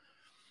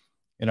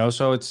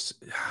 so it's,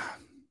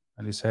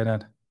 how do you say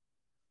that?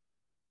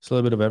 It's a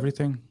little bit of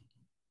everything.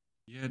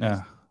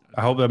 Yeah.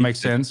 I hope that makes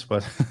sense,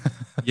 but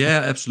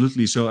yeah,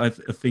 absolutely. So I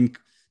think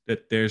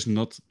that there's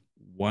not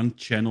one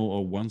channel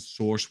or one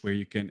source where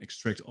you can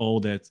extract all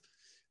that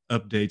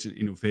updates and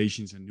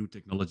innovations and new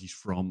technologies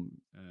from.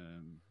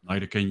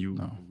 Neither can you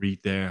read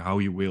there how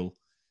you will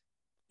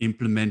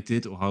implement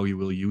it or how you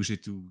will use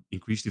it to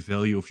increase the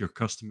value of your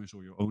customers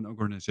or your own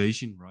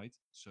organization, right?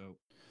 So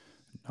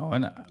no,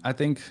 and I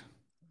think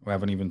we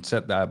haven't even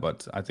said that,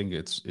 but I think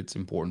it's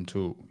important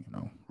to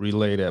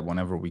relay that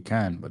whenever we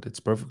can. But it's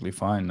perfectly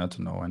fine not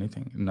to know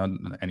anything, not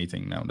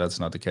anything. No, that's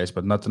not the case,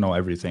 but not to know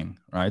everything,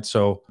 right?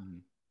 So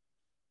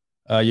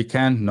you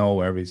can't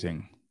know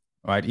everything,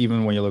 right?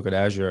 Even when you look at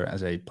Azure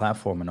as a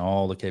platform and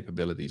all the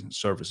capabilities and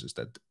services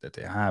that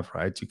they have,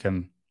 right? You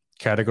can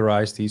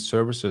categorize these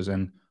services,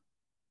 and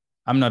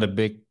I'm not a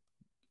big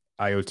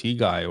IoT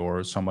guy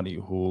or somebody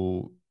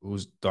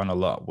who's done a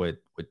lot with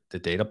the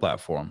data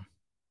platform.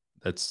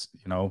 That's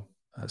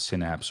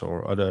Synapse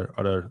or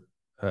other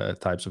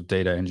types of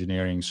data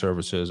engineering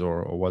services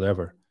or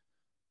whatever.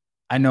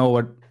 I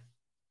know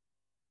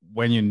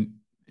when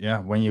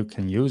you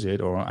can use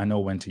it, or I know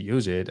when to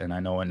use it, and I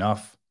know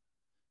enough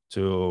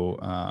to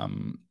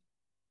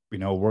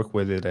work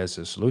with it as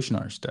a solution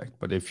architect.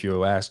 But if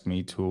you ask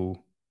me to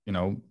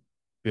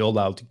build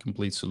out the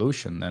complete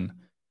solution, then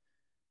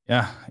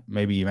yeah,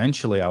 maybe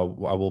eventually I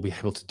will be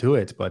able to do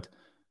it, but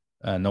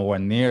nowhere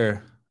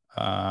near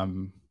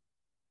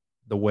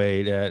the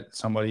way that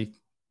somebody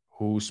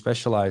who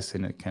specialized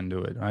in it can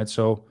do it, right?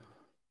 So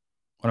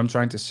what I'm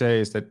trying to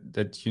say is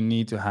that you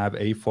need to have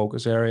a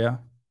focus area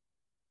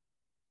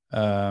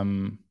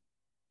to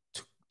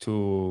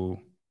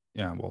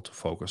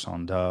focus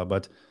on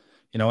but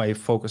a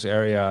focus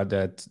area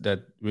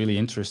that really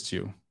interests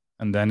you,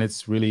 and then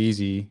it's really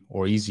easy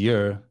or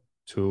easier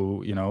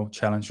to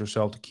challenge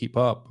yourself to keep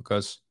up,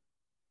 because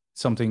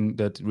it's something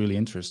that really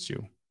interests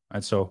you,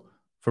 right? So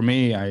for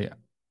me,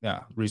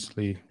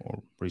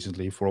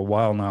 recently for a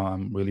while now,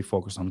 I'm really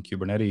focused on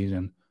Kubernetes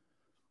and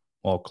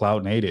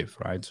cloud native,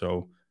 right?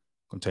 So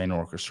container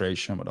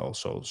orchestration, but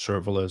also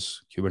serverless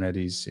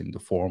Kubernetes in the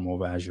form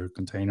of Azure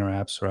Container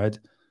Apps, right?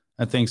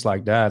 And things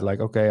like that.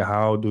 Like, okay,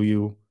 how do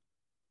you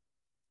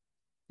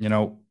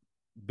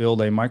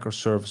build a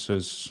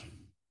microservices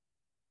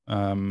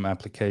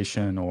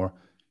application, or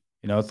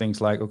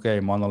things like, okay,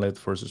 monolith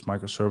versus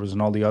microservice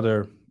and all the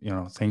other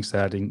things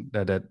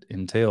that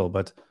entail.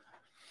 But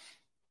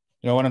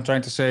what I'm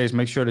trying to say is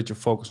make sure that you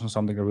focus on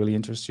something that really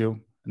interests you,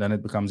 and then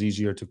it becomes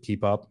easier to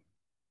keep up.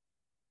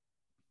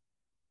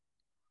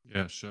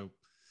 Yeah, so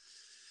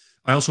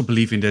I also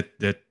believe in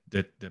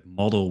that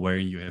model where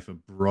you have a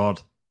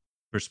broad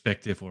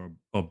perspective or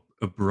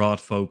a broad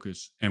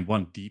focus and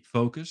one deep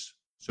focus.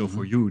 So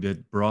for you,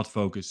 that broad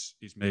focus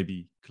is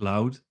maybe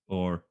cloud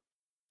or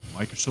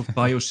Microsoft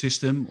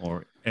Biosystem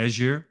or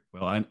Azure.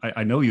 Well,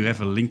 I know you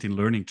have a LinkedIn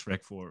Learning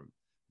track for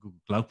Google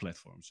Cloud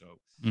Platform, so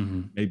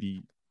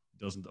maybe it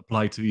doesn't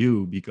apply to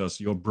you because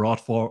your broad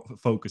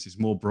focus is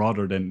more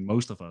broader than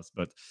most of us.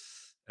 But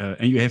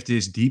and you have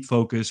this deep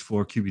focus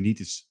for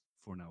Kubernetes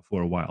for now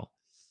for a while.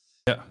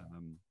 Yeah.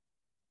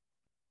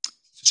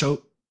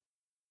 So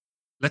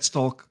let's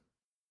talk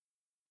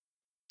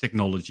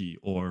technology,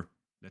 or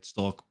let's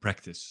talk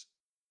practice.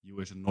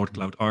 You as a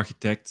Nordcloud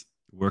architect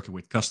working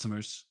with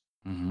customers.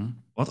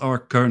 What are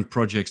current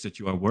projects that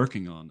you are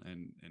working on,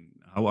 and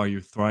how are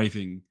you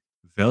thriving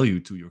value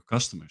to your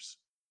customers?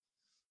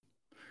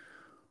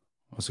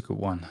 That's a good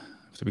one. I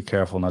have to be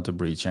careful not to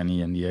breach any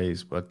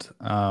NDAs, but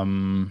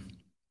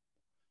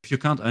if you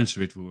can't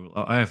answer it,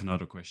 I have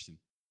another question.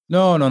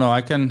 No.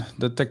 I can.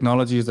 The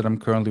technologies that I'm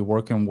currently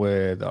working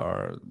with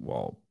are,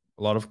 well,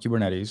 a lot of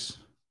Kubernetes,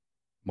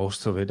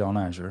 most of it on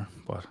Azure,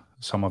 but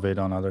some of it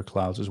on other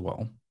clouds as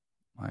well,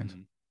 right?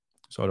 Mm.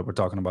 So that we're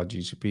talking about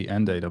GCP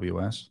and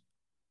AWS.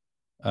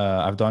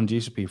 I've done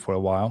GCP for a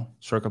while,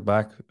 circled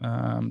back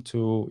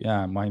to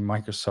my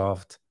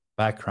Microsoft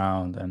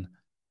background, and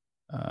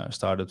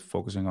started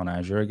focusing on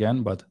Azure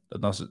again. But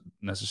that doesn't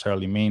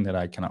necessarily mean that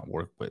I cannot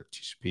work with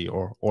GCP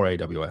or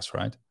AWS,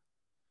 right?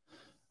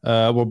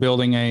 We're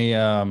building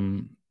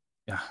a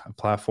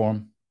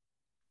platform.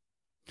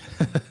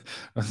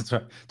 I'm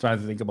trying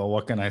to think about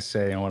what can I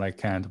say and what I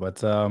can't,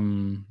 but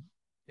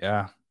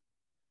yeah,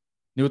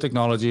 new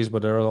technologies,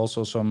 but there are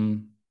also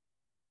some,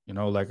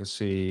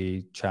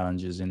 legacy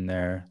challenges in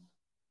there.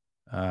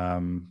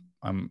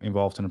 I'm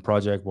involved in a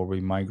project where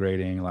we're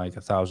migrating like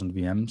 1,000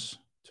 VMs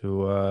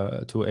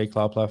to a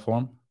cloud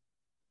platform,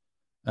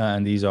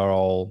 and these are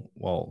all,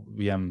 well,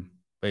 VM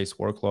based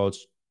workloads,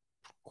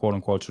 quote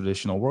unquote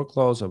traditional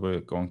workloads that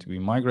we're going to be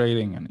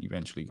migrating and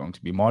eventually going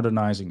to be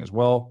modernizing as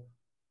well.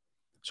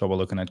 So we're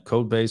looking at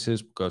code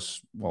bases because,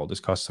 well,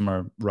 this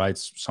customer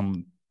writes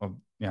some of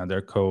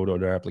their code or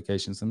their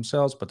applications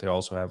themselves, but they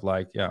also have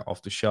like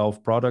off the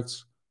shelf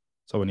products.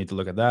 So we need to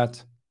look at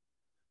that.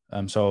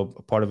 So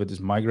part of it is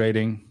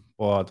migrating,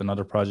 but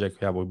another project,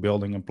 we're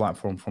building a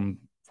platform from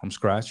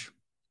scratch,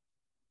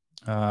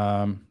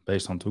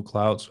 based on 2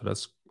 clouds. So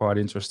that's quite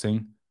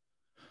interesting.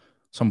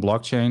 Some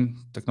blockchain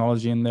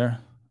technology in there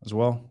as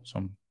well,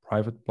 some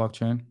private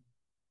blockchain.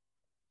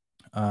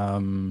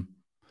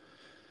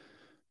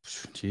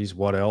 Geez,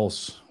 what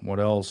else?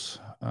 What else?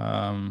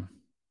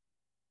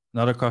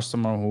 Another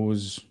customer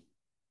who's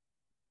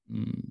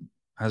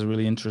has a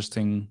really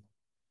interesting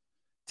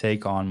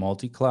take on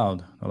multi-cloud.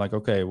 They're like,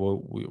 okay,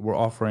 well, we're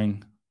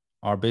offering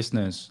our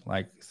business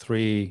like the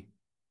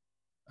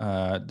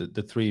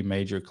 3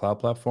 major cloud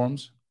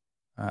platforms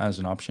as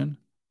an option.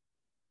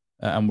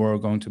 And we're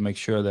going to make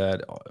sure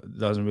that it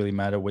doesn't really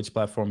matter which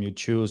platform you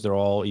choose, they're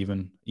all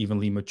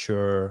evenly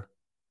mature,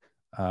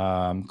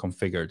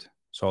 configured.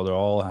 So they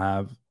all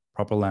have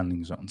proper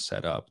landing zones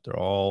set up. They're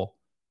all,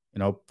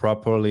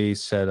 properly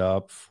set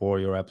up for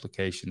your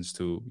applications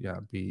to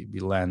be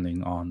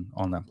landing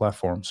on that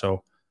platform.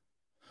 So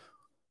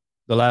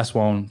the last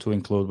one to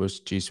include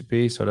was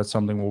GCP. So that's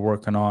something we're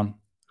working on.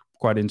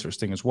 Quite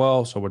interesting as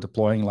well. So we're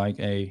deploying like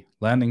a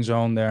landing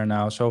zone there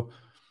now. So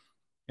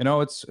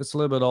it's a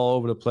little bit all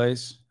over the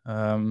place.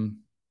 To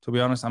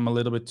be honest, I'm a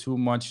little bit too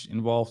much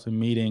involved in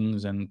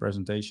meetings and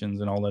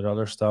presentations and all that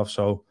other stuff.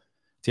 So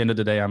at the end of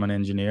the day, I'm an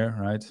engineer,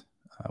 right?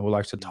 Who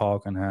likes to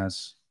talk and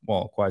has,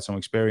 well, quite some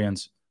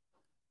experience.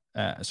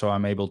 So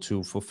I'm able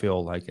to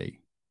fulfill like a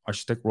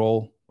architect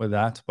role with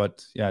that.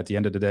 But yeah, at the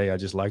end of the day, I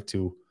just like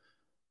to,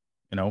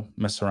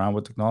 mess around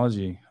with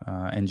technology,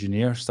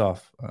 engineer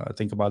stuff,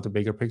 think about the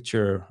bigger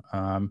picture.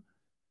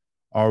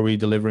 Are we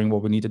delivering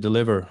what we need to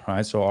deliver,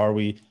 right? So are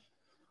we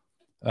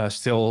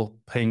still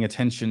paying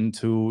attention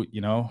to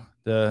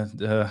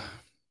the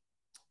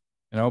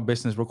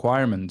business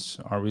requirements?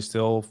 Are we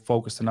still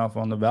focused enough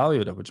on the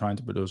value that we're trying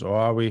to produce, or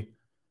are we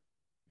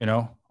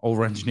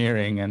over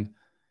engineering and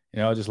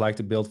just like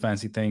to build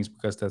fancy things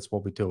because that's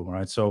what we do,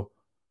 right? So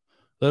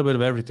a little bit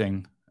of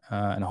everything,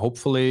 and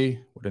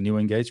hopefully with a new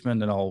engagement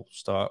that I'll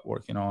start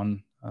working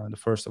on the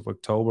 1st of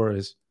October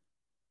is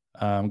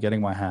getting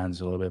my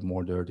hands a little bit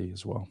more dirty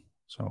as well.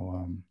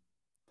 So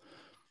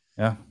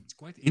yeah. It's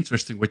quite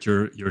interesting what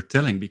you're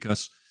telling,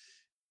 because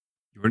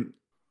you're an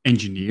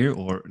engineer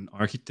or an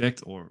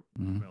architect, or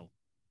well,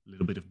 a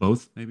little bit of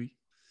both maybe.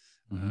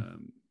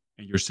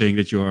 And you're saying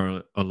that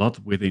you're a lot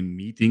within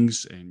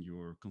meetings and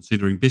you're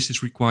considering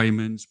business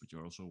requirements, but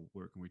you're also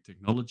working with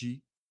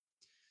technology.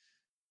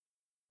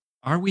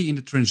 Are we in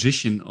the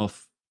transition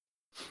of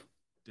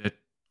that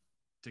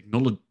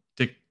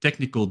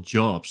technical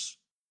jobs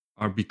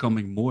are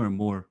becoming more and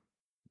more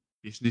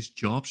business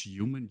jobs,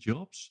 human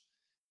jobs?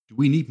 Do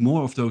we need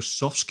more of those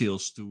soft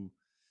skills to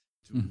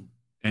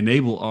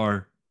enable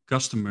our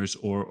customers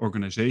or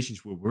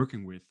organizations we're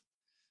working with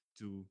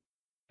to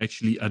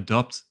actually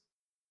adopt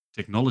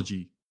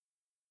technology?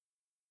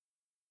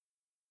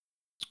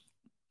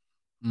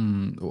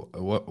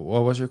 What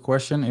was your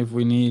question? If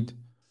we need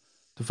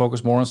to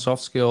focus more on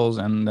soft skills,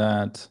 and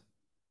that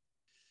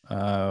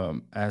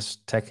as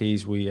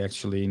techies we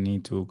actually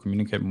need to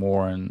communicate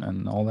more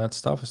and all that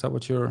stuff. Is that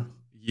what you're?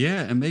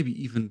 Yeah, and maybe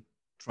even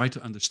try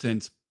to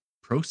understand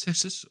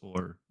processes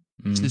or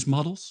business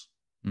models.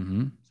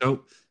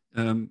 So,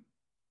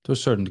 to a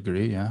certain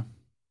degree, yeah.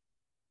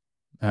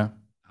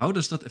 How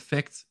does that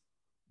affect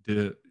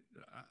the?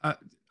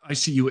 I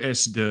see you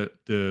as the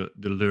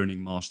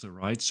learning master,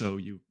 right? So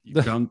you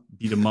can't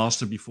be the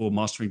master before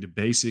mastering the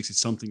basics. It's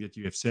something that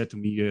you have said to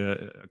me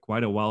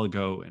quite a while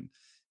ago, and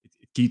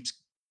it keeps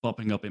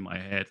popping up in my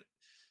head.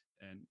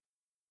 And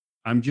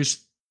I'm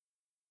just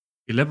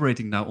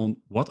elaborating now on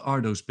what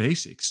are those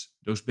basics.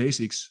 Those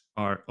basics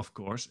are, of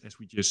course, as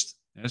we just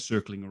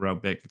circling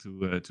around back to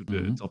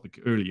the topic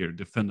earlier,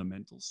 the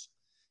fundamentals,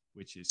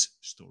 which is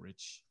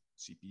storage,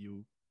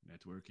 CPU,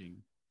 networking.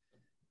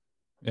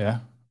 Yeah.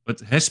 But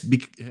has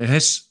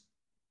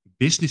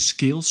business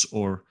skills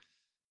or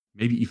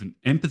maybe even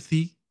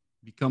empathy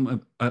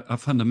become a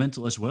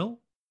fundamental as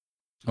well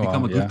to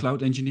become Well, a good yeah.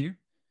 cloud engineer?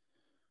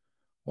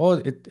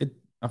 Well,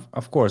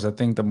 of course, I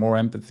think the more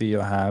empathy you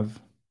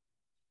have,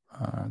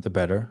 the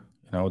better.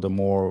 You know, the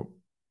more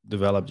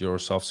developed your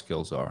soft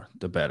skills are,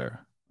 the better,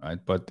 right?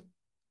 But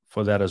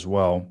for that as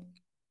well,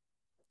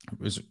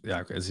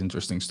 yeah, okay, it's an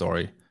interesting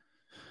story.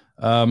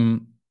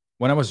 Um,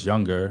 when I was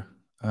younger,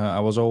 I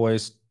was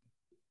always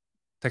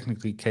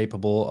technically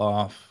capable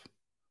of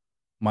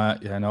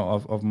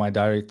of my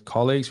direct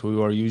colleagues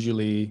who are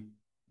usually,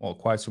 well,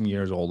 quite some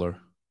years older,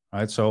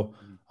 right? So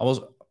Mhm. I was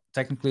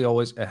technically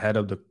always ahead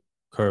of the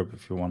curve,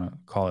 if you want to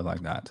call it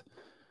like that.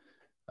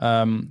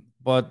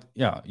 But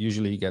yeah,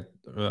 usually you get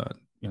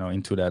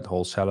into that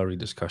whole salary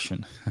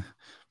discussion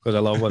because I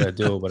love what I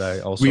do, but I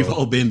We've also,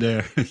 all been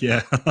there.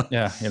 Yeah.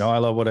 yeah, I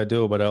love what I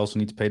do, but I also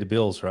need to pay the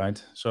bills,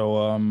 right?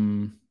 So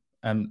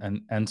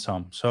and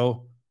some.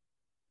 So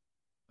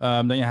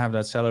then you have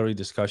that salary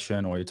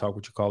discussion, or you talk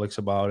with your colleagues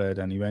about it,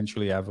 and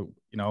eventually have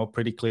a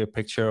pretty clear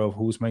picture of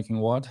who's making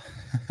what.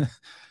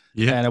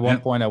 Yeah. And at one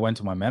Yeah. point, I went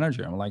to my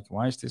manager. I'm like,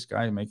 "Why is this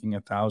guy making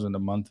 1,000 a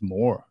month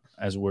more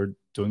as we're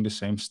doing the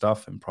same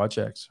stuff in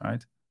projects,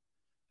 right?"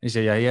 He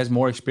said, "Yeah, he has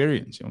more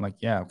experience." I'm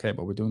like, "Yeah, okay,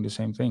 but we're doing the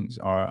same things.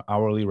 Our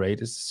hourly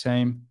rate is the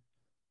same.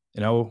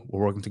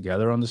 We're working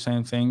together on the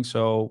same thing.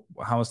 So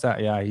how is that?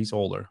 Yeah, he's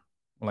older."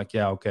 I'm like,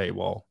 "Yeah, okay,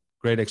 well,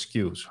 great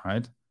excuse,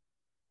 right?"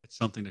 It's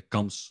something that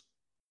comes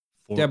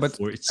Yeah, for but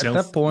for at that itself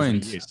over the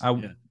point, years. I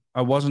Yeah.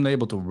 I wasn't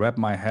able to wrap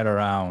my head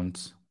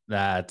around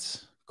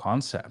that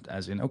concept.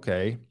 As in,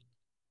 okay,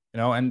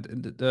 and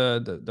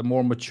the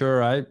more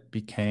mature I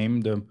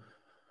became, the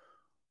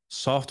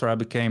softer I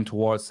became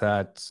towards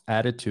that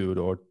attitude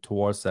or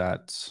towards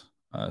that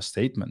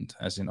statement.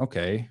 As in,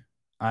 okay,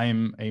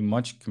 I'm a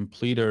much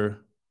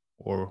completer,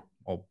 or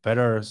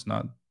better is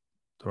not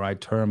the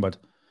right term, but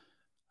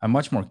I'm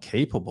much more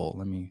capable.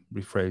 Let me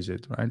rephrase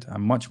it. Right,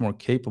 I'm much more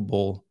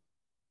capable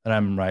than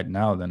I'm right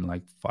now than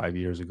like 5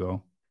 years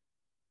ago.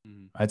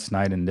 Mhm. It's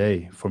night and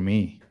day for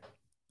me,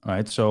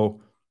 right?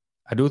 So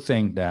I do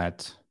think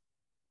that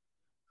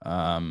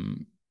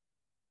um,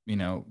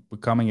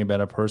 becoming a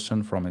better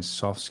person from a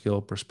soft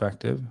skill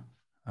perspective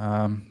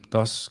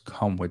does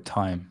come with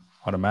time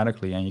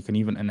automatically, and you can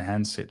even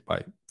enhance it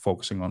by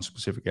focusing on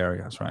specific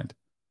areas, right?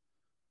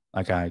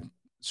 Like I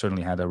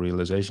certainly had a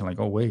realization, like,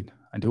 oh wait,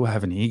 I do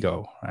have an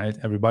ego, right?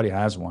 Everybody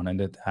has one, and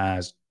it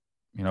has,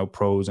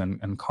 pros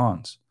and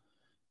cons.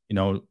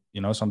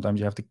 Sometimes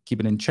you have to keep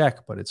it in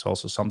check, but it's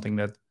also something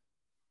that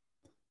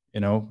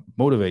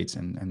motivates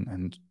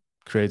and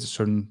creates a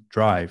certain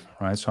drive,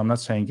 right? So I'm not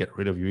saying get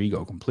rid of your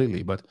ego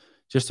completely, but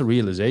just the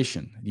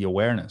realization, the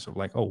awareness of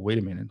like, oh, wait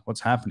a minute,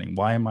 what's happening?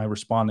 Why am I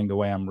responding the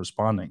way I'm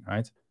responding,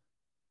 right?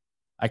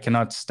 I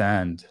cannot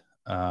stand,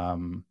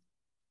 um,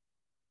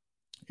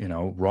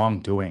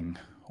 wrongdoing,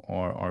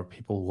 or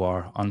people who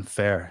are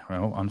unfair,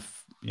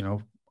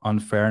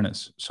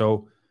 unfairness.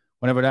 So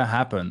whenever that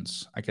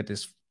happens, I get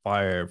this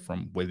fire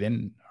from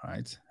within,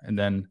 right? And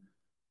then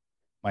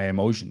my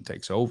emotion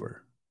takes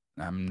over.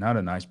 I'm not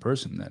a nice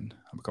person then.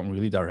 I become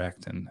really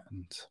direct and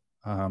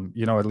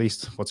at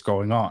least what's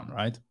going on,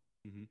 right?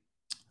 Mhm.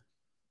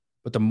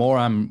 But the more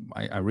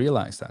I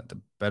realize that,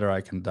 the better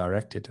I can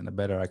direct it and the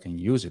better I can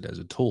use it as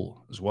a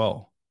tool as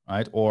well,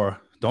 right?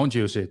 Or don't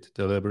use it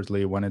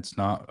deliberately when it's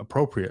not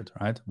appropriate,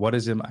 right? What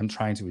is it I'm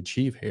trying to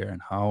achieve here,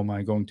 and how am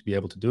I going to be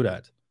able to do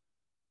that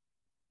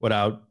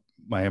without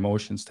my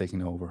emotions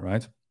taking over,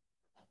 right?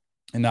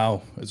 And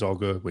now it's all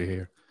good. We're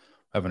here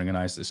having a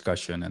nice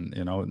discussion, and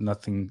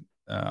nothing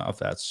of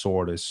that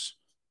sort is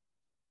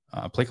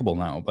applicable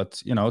now.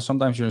 But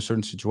sometimes you're in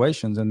certain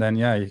situations, and then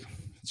yeah, it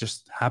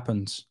just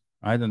happens,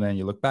 right? And then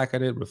you look back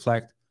at it,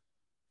 reflect.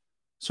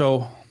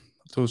 So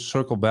to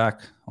circle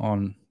back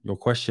on your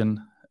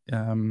question,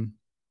 um,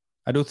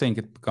 I do think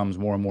it becomes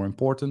more and more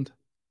important.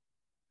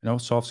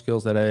 Soft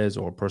skills, that is,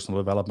 or personal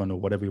development, or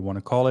whatever you want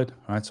to call it.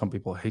 Right? Some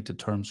people hate the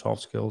term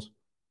soft skills.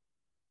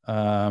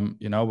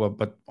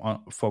 But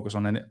focus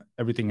on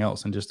everything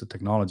else and just the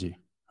technology.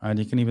 And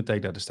you can even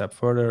take that a step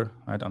further,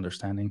 right?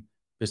 Understanding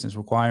business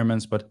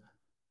requirements, but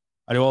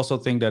I do also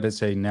think that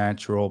it's a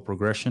natural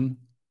progression.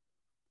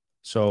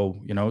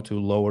 So, to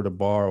lower the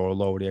bar or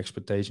lower the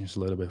expectations a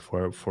little bit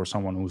for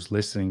someone who's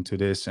listening to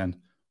this and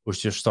who's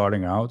just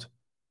starting out,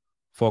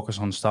 focus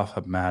on stuff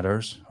that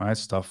matters, right?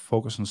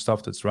 Focus on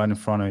stuff that's right in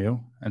front of you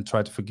and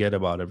try to forget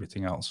about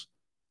everything else.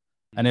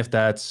 And Mhm. if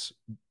that's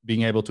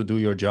being able to do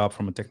your job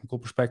from a technical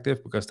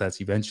perspective, because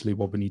that's eventually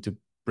what we need to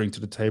bring to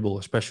the table,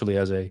 especially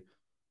as a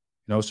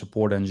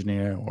support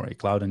engineer or a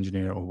cloud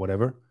engineer or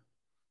whatever.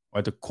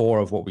 At the core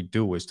of what we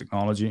do is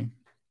technology.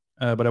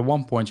 But at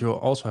one point, you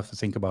also have to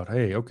think about,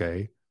 hey,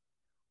 okay,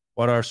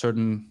 what are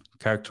certain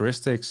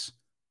characteristics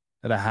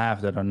that I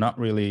have that are not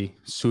really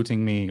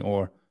suiting me,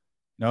 or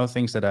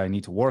things that I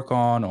need to work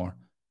on, or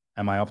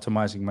am I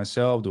optimizing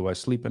myself? Do I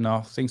sleep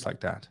enough? Things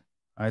like that,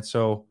 right?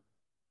 So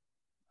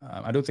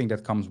I do think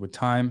that comes with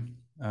time,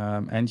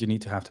 and you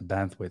need to have the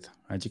bandwidth,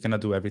 right? You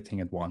cannot do everything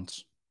at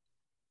once.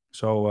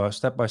 So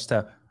step by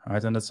step,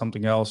 right? And that's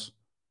something else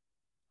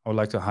I would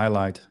like to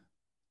highlight.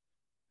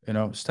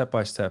 Step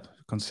by step,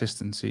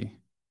 consistency.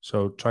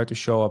 So try to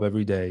show up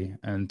every day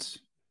and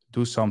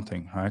do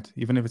something, right?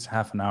 Even if it's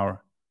half an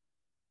hour.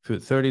 For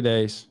 30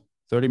 days,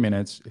 30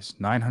 minutes is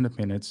 900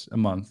 minutes a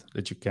month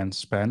that you can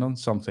spend on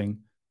something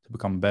to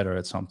become better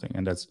at something.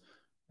 And that's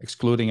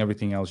excluding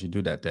everything else you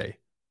do that day,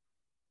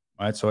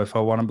 right? So if I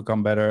want to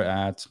become better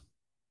at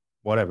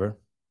whatever,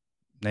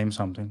 name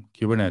something,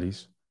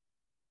 Kubernetes,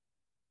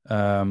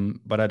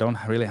 but I don't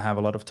really have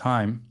a lot of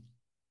time,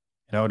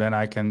 then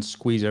I can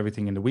squeeze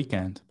everything in the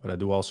weekend, but I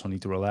do also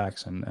need to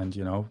relax and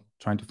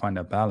trying to find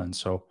that balance.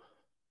 So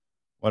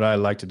what I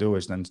like to do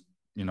is then,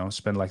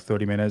 spend like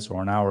 30 minutes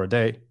or an hour a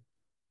day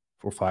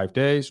for 5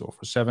 days or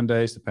for 7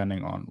 days,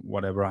 depending on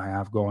whatever I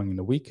have going in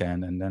the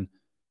weekend. And then,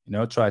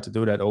 try to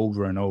do that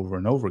over and over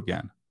and over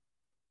again,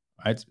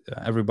 right?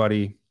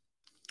 Everybody,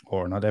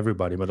 or not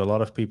everybody, but a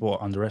lot of people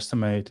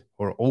underestimate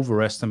or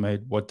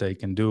overestimate what they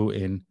can do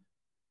in,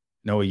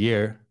 a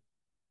year,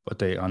 but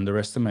they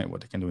underestimate what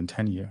they can do in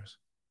 10 years.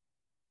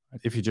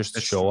 If you just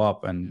That's show true.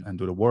 up and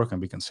do the work and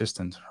be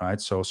consistent,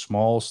 right? So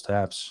small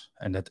steps,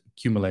 and that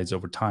accumulates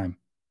over time.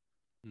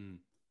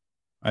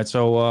 Right.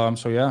 So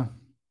yeah.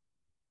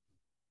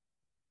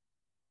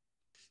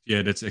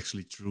 Yeah, that's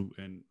actually true.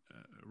 And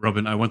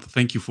Robin, I want to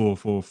thank you for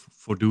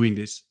doing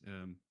this.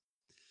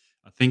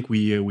 I think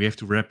we have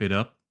to wrap it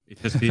up. It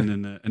has been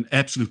an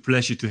absolute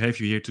pleasure to have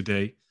you here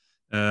today.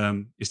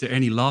 Is there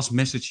any last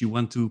message you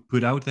want to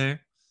put out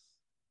there?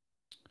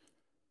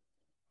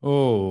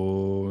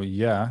 Oh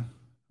yeah.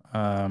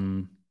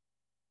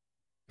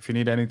 If you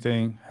need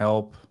anything,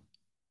 help,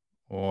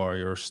 or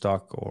you're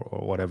stuck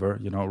or whatever,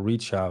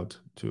 reach out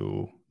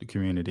to the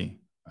community.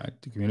 Right?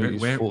 The community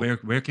is full.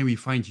 Where can we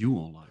find you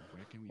online?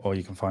 Where can we? Oh,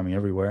 you can find me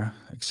everywhere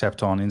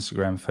except on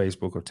Instagram,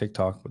 Facebook, or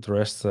TikTok. But the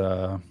rest,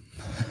 the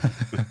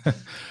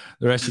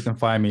rest you can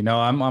find me. No,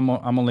 I'm on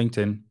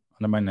LinkedIn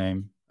under my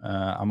name.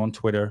 I'm on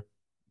Twitter.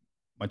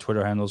 My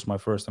Twitter handle is my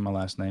first and my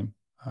last name,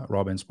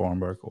 Robin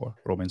Sporenberg or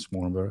Robin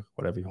Sporenberg,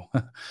 whatever you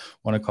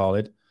want to call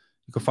it.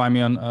 You can find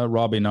me on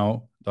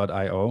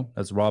robino.io.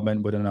 That's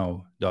Robin with an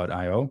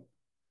O.io.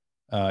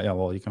 Yeah,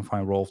 well, you can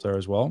find Rolf there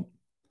as well.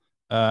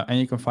 And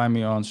you can find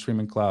me on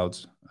Streaming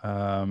Clouds.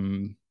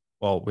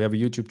 Well, we have a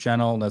YouTube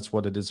channel. That's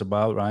what it is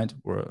about, right?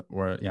 We're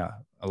a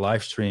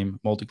live stream,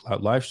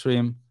 multi-cloud live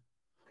stream.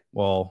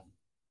 Well,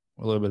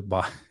 we're a little bit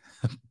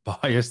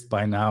biased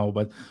by now,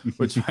 but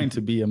we're trying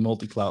to be a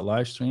multi-cloud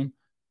live stream.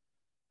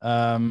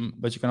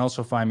 But you can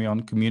also find me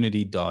on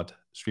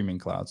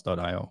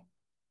community.streamingclouds.io.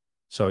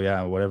 So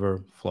yeah,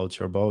 whatever floats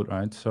your boat,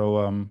 right?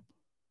 So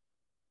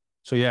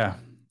yeah.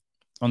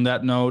 On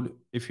that note,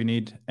 if you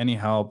need any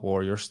help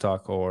or you're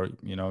stuck or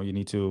you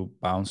need to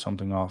bounce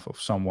something off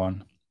of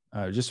someone,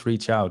 just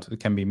reach out. It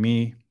can be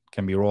me, it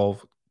can be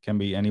Rolf, it can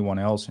be anyone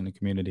else in the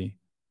community.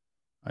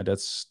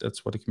 That's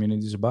what the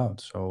community is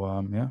about.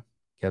 So yeah,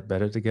 get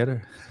better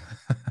together.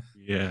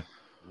 Yeah,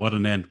 what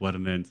an end! What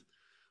an end!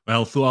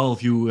 Well, to all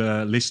of you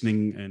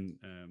listening, and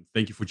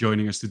thank you for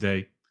joining us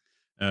today.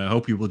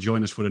 Hope you will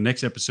join us for the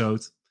next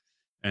episode,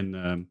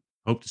 and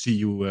hope to see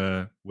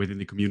you within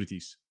the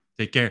communities.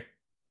 Take care.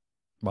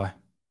 Bye.